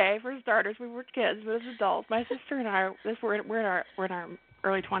 okay? For starters, we were kids, but as adults, my sister and I, we're in our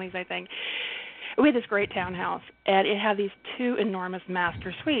early 20s, I think. We had this great townhouse, and it had these 2 enormous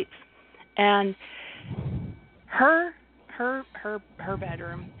master suites, and her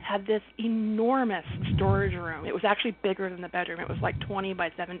bedroom had this enormous storage room. It was actually bigger than the bedroom. It was like 20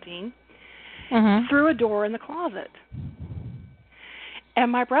 by 17. Mm-hmm. Through a door in the closet. And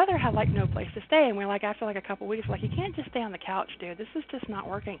my brother had like no place to stay, and we're like, after like a couple of weeks, we're like, "You can't just stay on the couch, dude. This is just not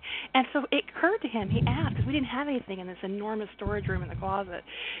working." And so it occurred to him, he asked, because we didn't have anything in this enormous storage room in the closet,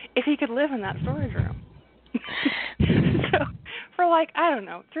 if he could live in that storage room. So for like, I don't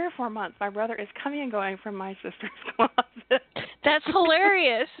know, 3 or 4 months, my brother is coming and going from my sister's closet. That's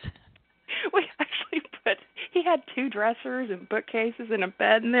hilarious. We actually he had 2 dressers and bookcases and a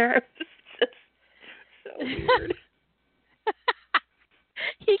bed in there. It was just so weird.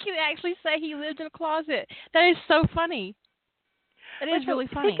 He can actually say he lived in a closet. That is so funny. It is really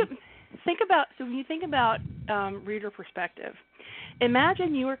funny. So when you think about reader perspective,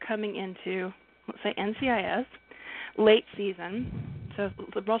 imagine you are coming into, let's say, NCIS, late season, so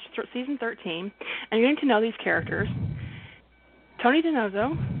season 13, and you're getting to know these characters. Tony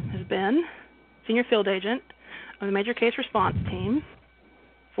DiNozzo has been senior field agent of the Major Case Response Team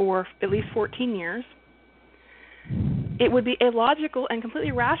for at least 14 years. It would be a logical and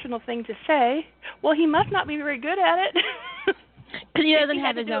completely rational thing to say, well, he must not be very good at it. Because he doesn't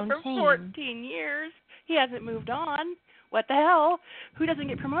have his own team. For 14 years. He hasn't moved on. What the hell? Who doesn't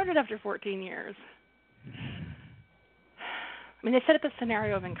get promoted after 14 years? I mean, they set up a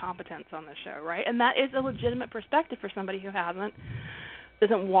scenario of incompetence on the show, right? And that is a legitimate perspective for somebody who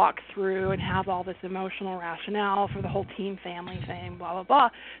doesn't walk through and have all this emotional rationale for the whole team family thing, blah, blah, blah,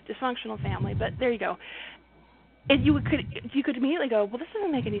 dysfunctional family. But there you go. And you could immediately go, well, this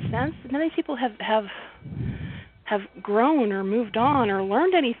doesn't make any sense. None of these people have grown or moved on or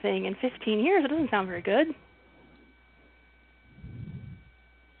learned anything in 15 years. It doesn't sound very good.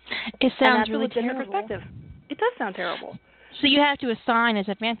 It sounds really terrible. Perspective. It does sound terrible. So you have to assign, as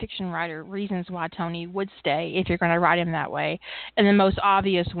a fan fiction writer, reasons why Tony would stay if you're going to write him that way. And the most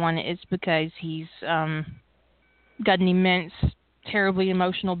obvious one is because he's got an immense terribly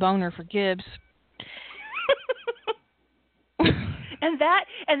emotional boner for Gibbs. And that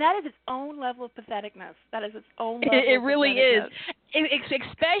is its own level of patheticness. That is its own level. It of really patheticness. is,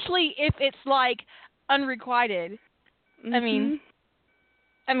 especially if it's like unrequited. Mm-hmm.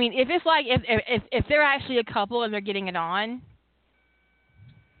 I mean, if it's like if they're actually a couple and they're getting it on,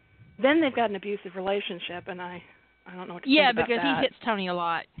 then they've got an abusive relationship, and I don't know what to think about that. Yeah, because he hits Tony a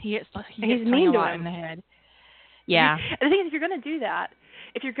lot. He hits he's Tony a lot in the head. Yeah. And the thing is, if you're going to do that,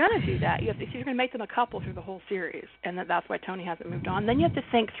 if you're going to make them a couple through the whole series, and that's why Tony hasn't moved on, then you have to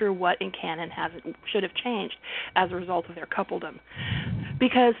think through what in canon should have changed as a result of their coupledom.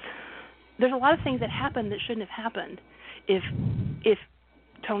 Because there's a lot of things that happened that shouldn't have happened if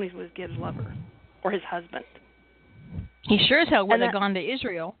Tony's was Gibbs' lover or his husband. He sure as hell would have gone to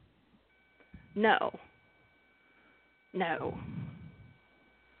Israel. No.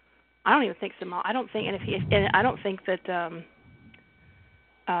 I don't even think so. I don't think, I don't think that.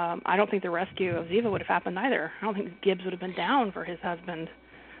 I don't think the rescue of Ziva would have happened either. I don't think Gibbs would have been down for his husband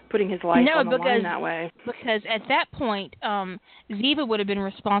putting his life on the line that way. Because at that point, Ziva would have been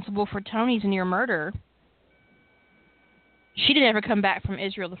responsible for Tony's near murder. She didn't ever come back from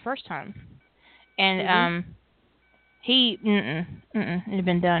Israel the first time, and it had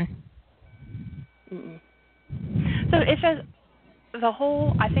been done. So it says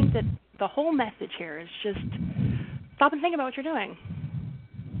I think that the whole message here is just stop and think about what you're doing.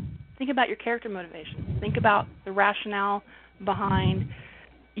 Think about your character motivation. Think about the rationale behind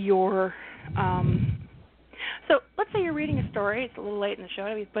your. So let's say you're reading a story. It's a little late in the show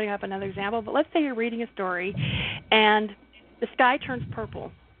to be putting up another example, but let's say you're reading a story, and the sky turns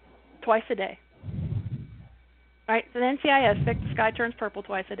purple twice a day. All right, so the NCIS fixed the sky turns purple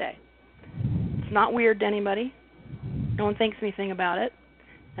twice a day. It's not weird to anybody. No one thinks anything about it,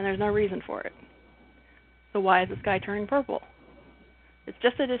 and there's no reason for it. So why is the sky turning purple? It's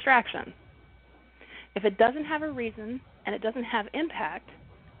just a distraction. If it doesn't have a reason and it doesn't have impact,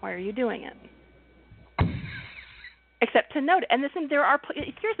 why are you doing it? Except to note it. And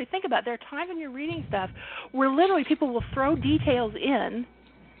seriously, think about it. There are times when you're reading stuff where literally people will throw details in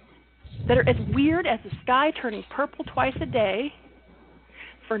that are as weird as the sky turning purple twice a day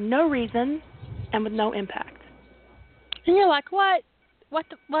for no reason and with no impact. And you're like, what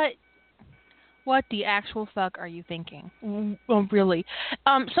the actual fuck are you thinking? Well, really.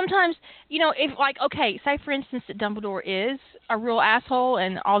 Sometimes, if say for instance that Dumbledore is a real asshole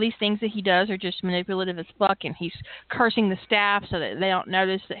and all these things that he does are just manipulative as fuck, and he's cursing the staff so that they don't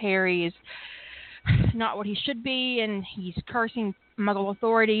notice that Harry is not what he should be, and he's cursing Muggle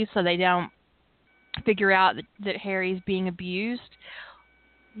authorities so they don't figure out that Harry is being abused.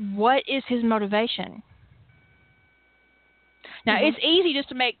 What is his motivation? Now, it's easy just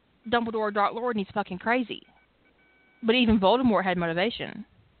to make Dumbledore a Dark Lord and he's fucking crazy. But even Voldemort had motivation.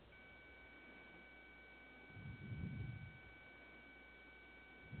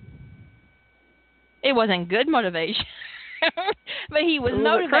 It wasn't good motivation. But he was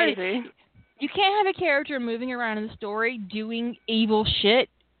motivated. Crazy. You can't have a character moving around in the story doing evil shit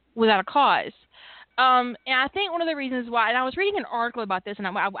without a cause. And I think one of the reasons why, and I was reading an article about this, and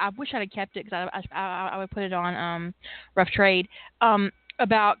I wish I'd have kept it because I would put it on Rough Trade,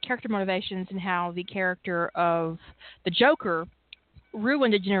 about character motivations and how the character of the Joker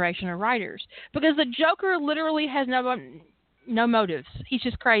ruined a generation of writers. Because the Joker literally has no motives. He's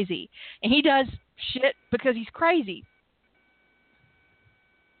just crazy. And he does shit because he's crazy.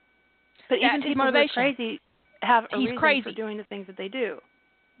 But even people who are crazy have a reason for doing the things that they do.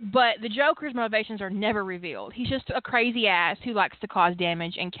 But the Joker's motivations are never revealed. He's just a crazy ass who likes to cause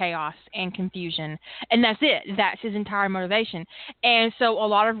damage and chaos and confusion. And that's it. That's his entire motivation. And so a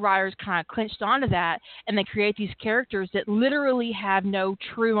lot of writers kind of clinched onto that, and they create these characters that literally have no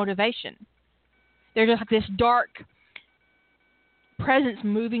true motivation. They're just like this dark presence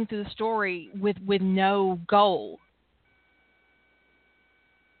moving through the story with no goal.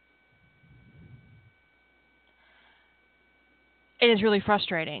 It is really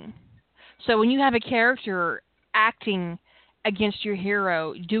frustrating. So when you have a character acting against your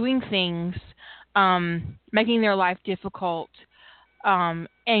hero, doing things, making their life difficult, and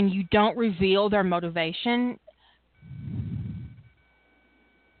you don't reveal their motivation,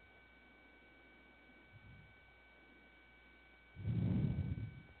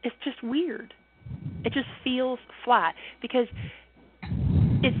 it's just weird. It just feels flat because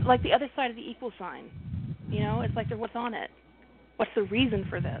it's like the other side of the equal sign. It's like what's on it? What's the reason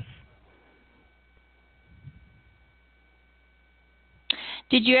for this?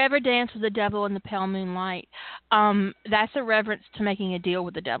 Did you ever dance with the devil in the pale moonlight? That's a reference to making a deal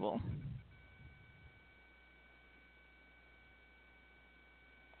with the devil.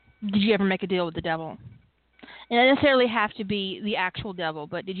 Did you ever make a deal with the devil? It doesn't necessarily have to be the actual devil,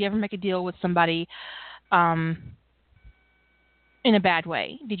 but did you ever make a deal with somebody in a bad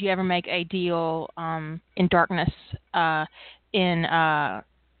way? Did you ever make a deal in darkness, to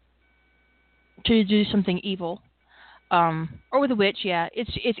do something evil, or with a witch? Yeah,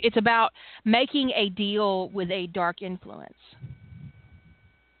 it's about making a deal with a dark influence,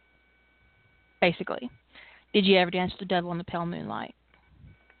 basically. Did you ever dance with the devil in the pale moonlight?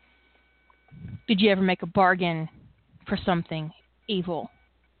 Did you ever make a bargain for something evil?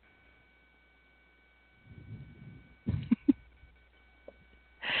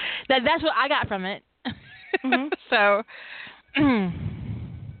 That's what I got from it. Mm-hmm. So,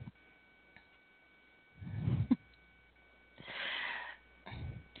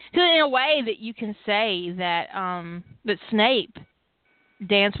 in a way that you can say that that Snape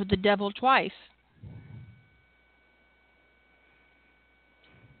danced with the devil twice.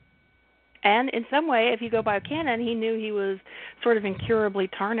 And in some way, if you go by canon, he knew he was sort of incurably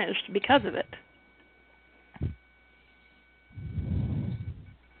tarnished because of it.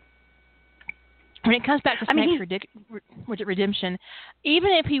 When it comes back to Snape's redemption,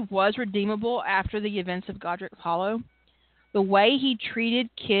 even if he was redeemable after the events of Godric Hollow, the way he treated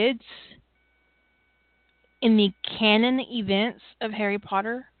kids in the canon events of Harry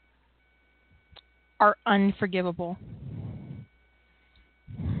Potter are unforgivable.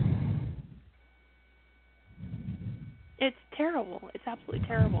 It's terrible. It's absolutely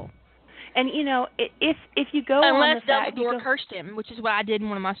terrible. And if you go unless on the Dumbledore cursed him, which is what I did in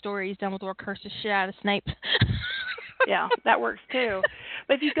one of my stories. Dumbledore cursed the shit out of Snape. Yeah, that works too.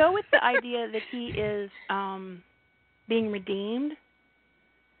 But if you go with the idea that he is being redeemed,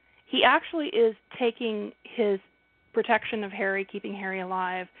 he actually is taking his protection of Harry, keeping Harry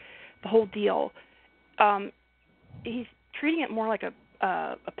alive, the whole deal. He's treating it more like a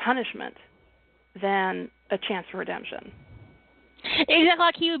punishment than a chance for redemption. Exactly,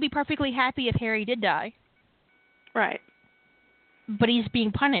 like he would be perfectly happy if Harry did die. Right. But he's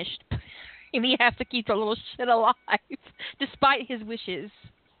being punished. And he has to keep the little shit alive, despite his wishes.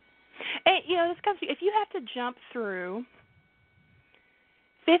 And, this comes to, if you have to jump through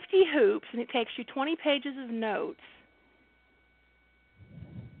 50 hoops and it takes you 20 pages of notes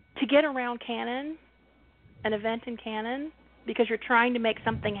to get around canon, an event in canon, because you're trying to make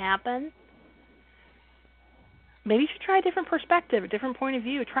something happen, maybe you should try a different perspective, a different point of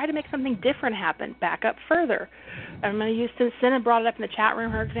view. Try to make something different happen. Back up further. I'm going to use, since Senna brought it up in the chat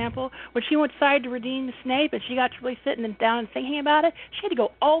room, her example, when she decided to redeem Snape and she got really sitting down and thinking about it, she had to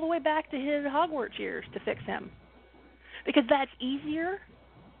go all the way back to his Hogwarts years to fix him. Because that's easier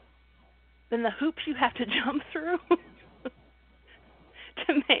than the hoops you have to jump through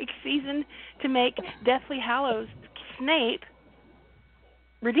to make Deathly Hallows Snape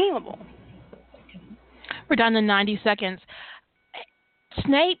redeemable. We're down to 90 seconds.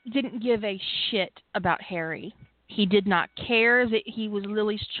 Snape didn't give a shit about Harry. He did not care that he was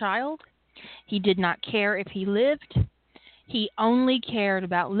Lily's child. He did not care if he lived. He only cared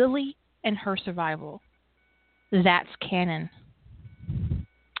about Lily and her survival. That's canon.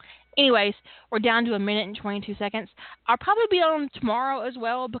 Anyways, we're down to 1 minute and 22 seconds. I'll probably be on tomorrow as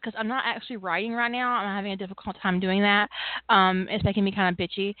well because I'm not actually writing right now. I'm having a difficult time doing that. It's making me kind of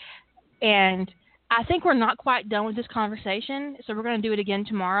bitchy. And I think we're not quite done with this conversation, so we're going to do it again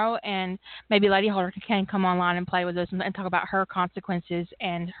tomorrow, and maybe Lady Holder can come online and play with us and talk about her consequences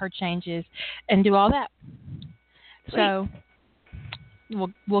and her changes and do all that. Sweet. So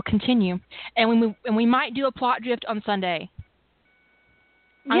we'll continue, and we might do a plot drift on Sunday.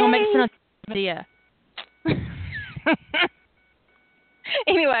 I'm going to make some idea.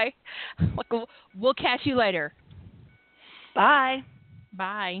 Anyway, we'll catch you later. Bye.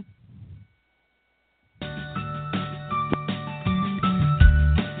 Bye.